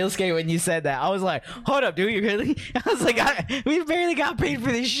actually got real scared when you said that. I was like, hold up, do you really? I was like, we barely got paid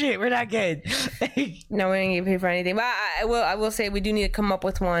for this shit. We're not good. No, we didn't get paid for anything. But I will say we do need to come up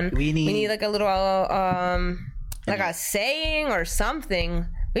with one. We need like a little like a saying or something.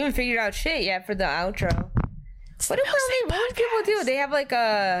 We haven't figured out shit yet for the outro. What do people do? They have like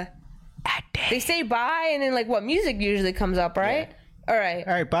they say bye and then like what music usually comes up, right? Yeah. All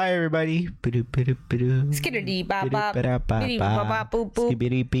right, bye everybody. Skitterdy bop bop boop boop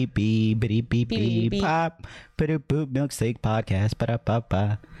skibidi beep beep beep beep pop. MilkSteak podcast.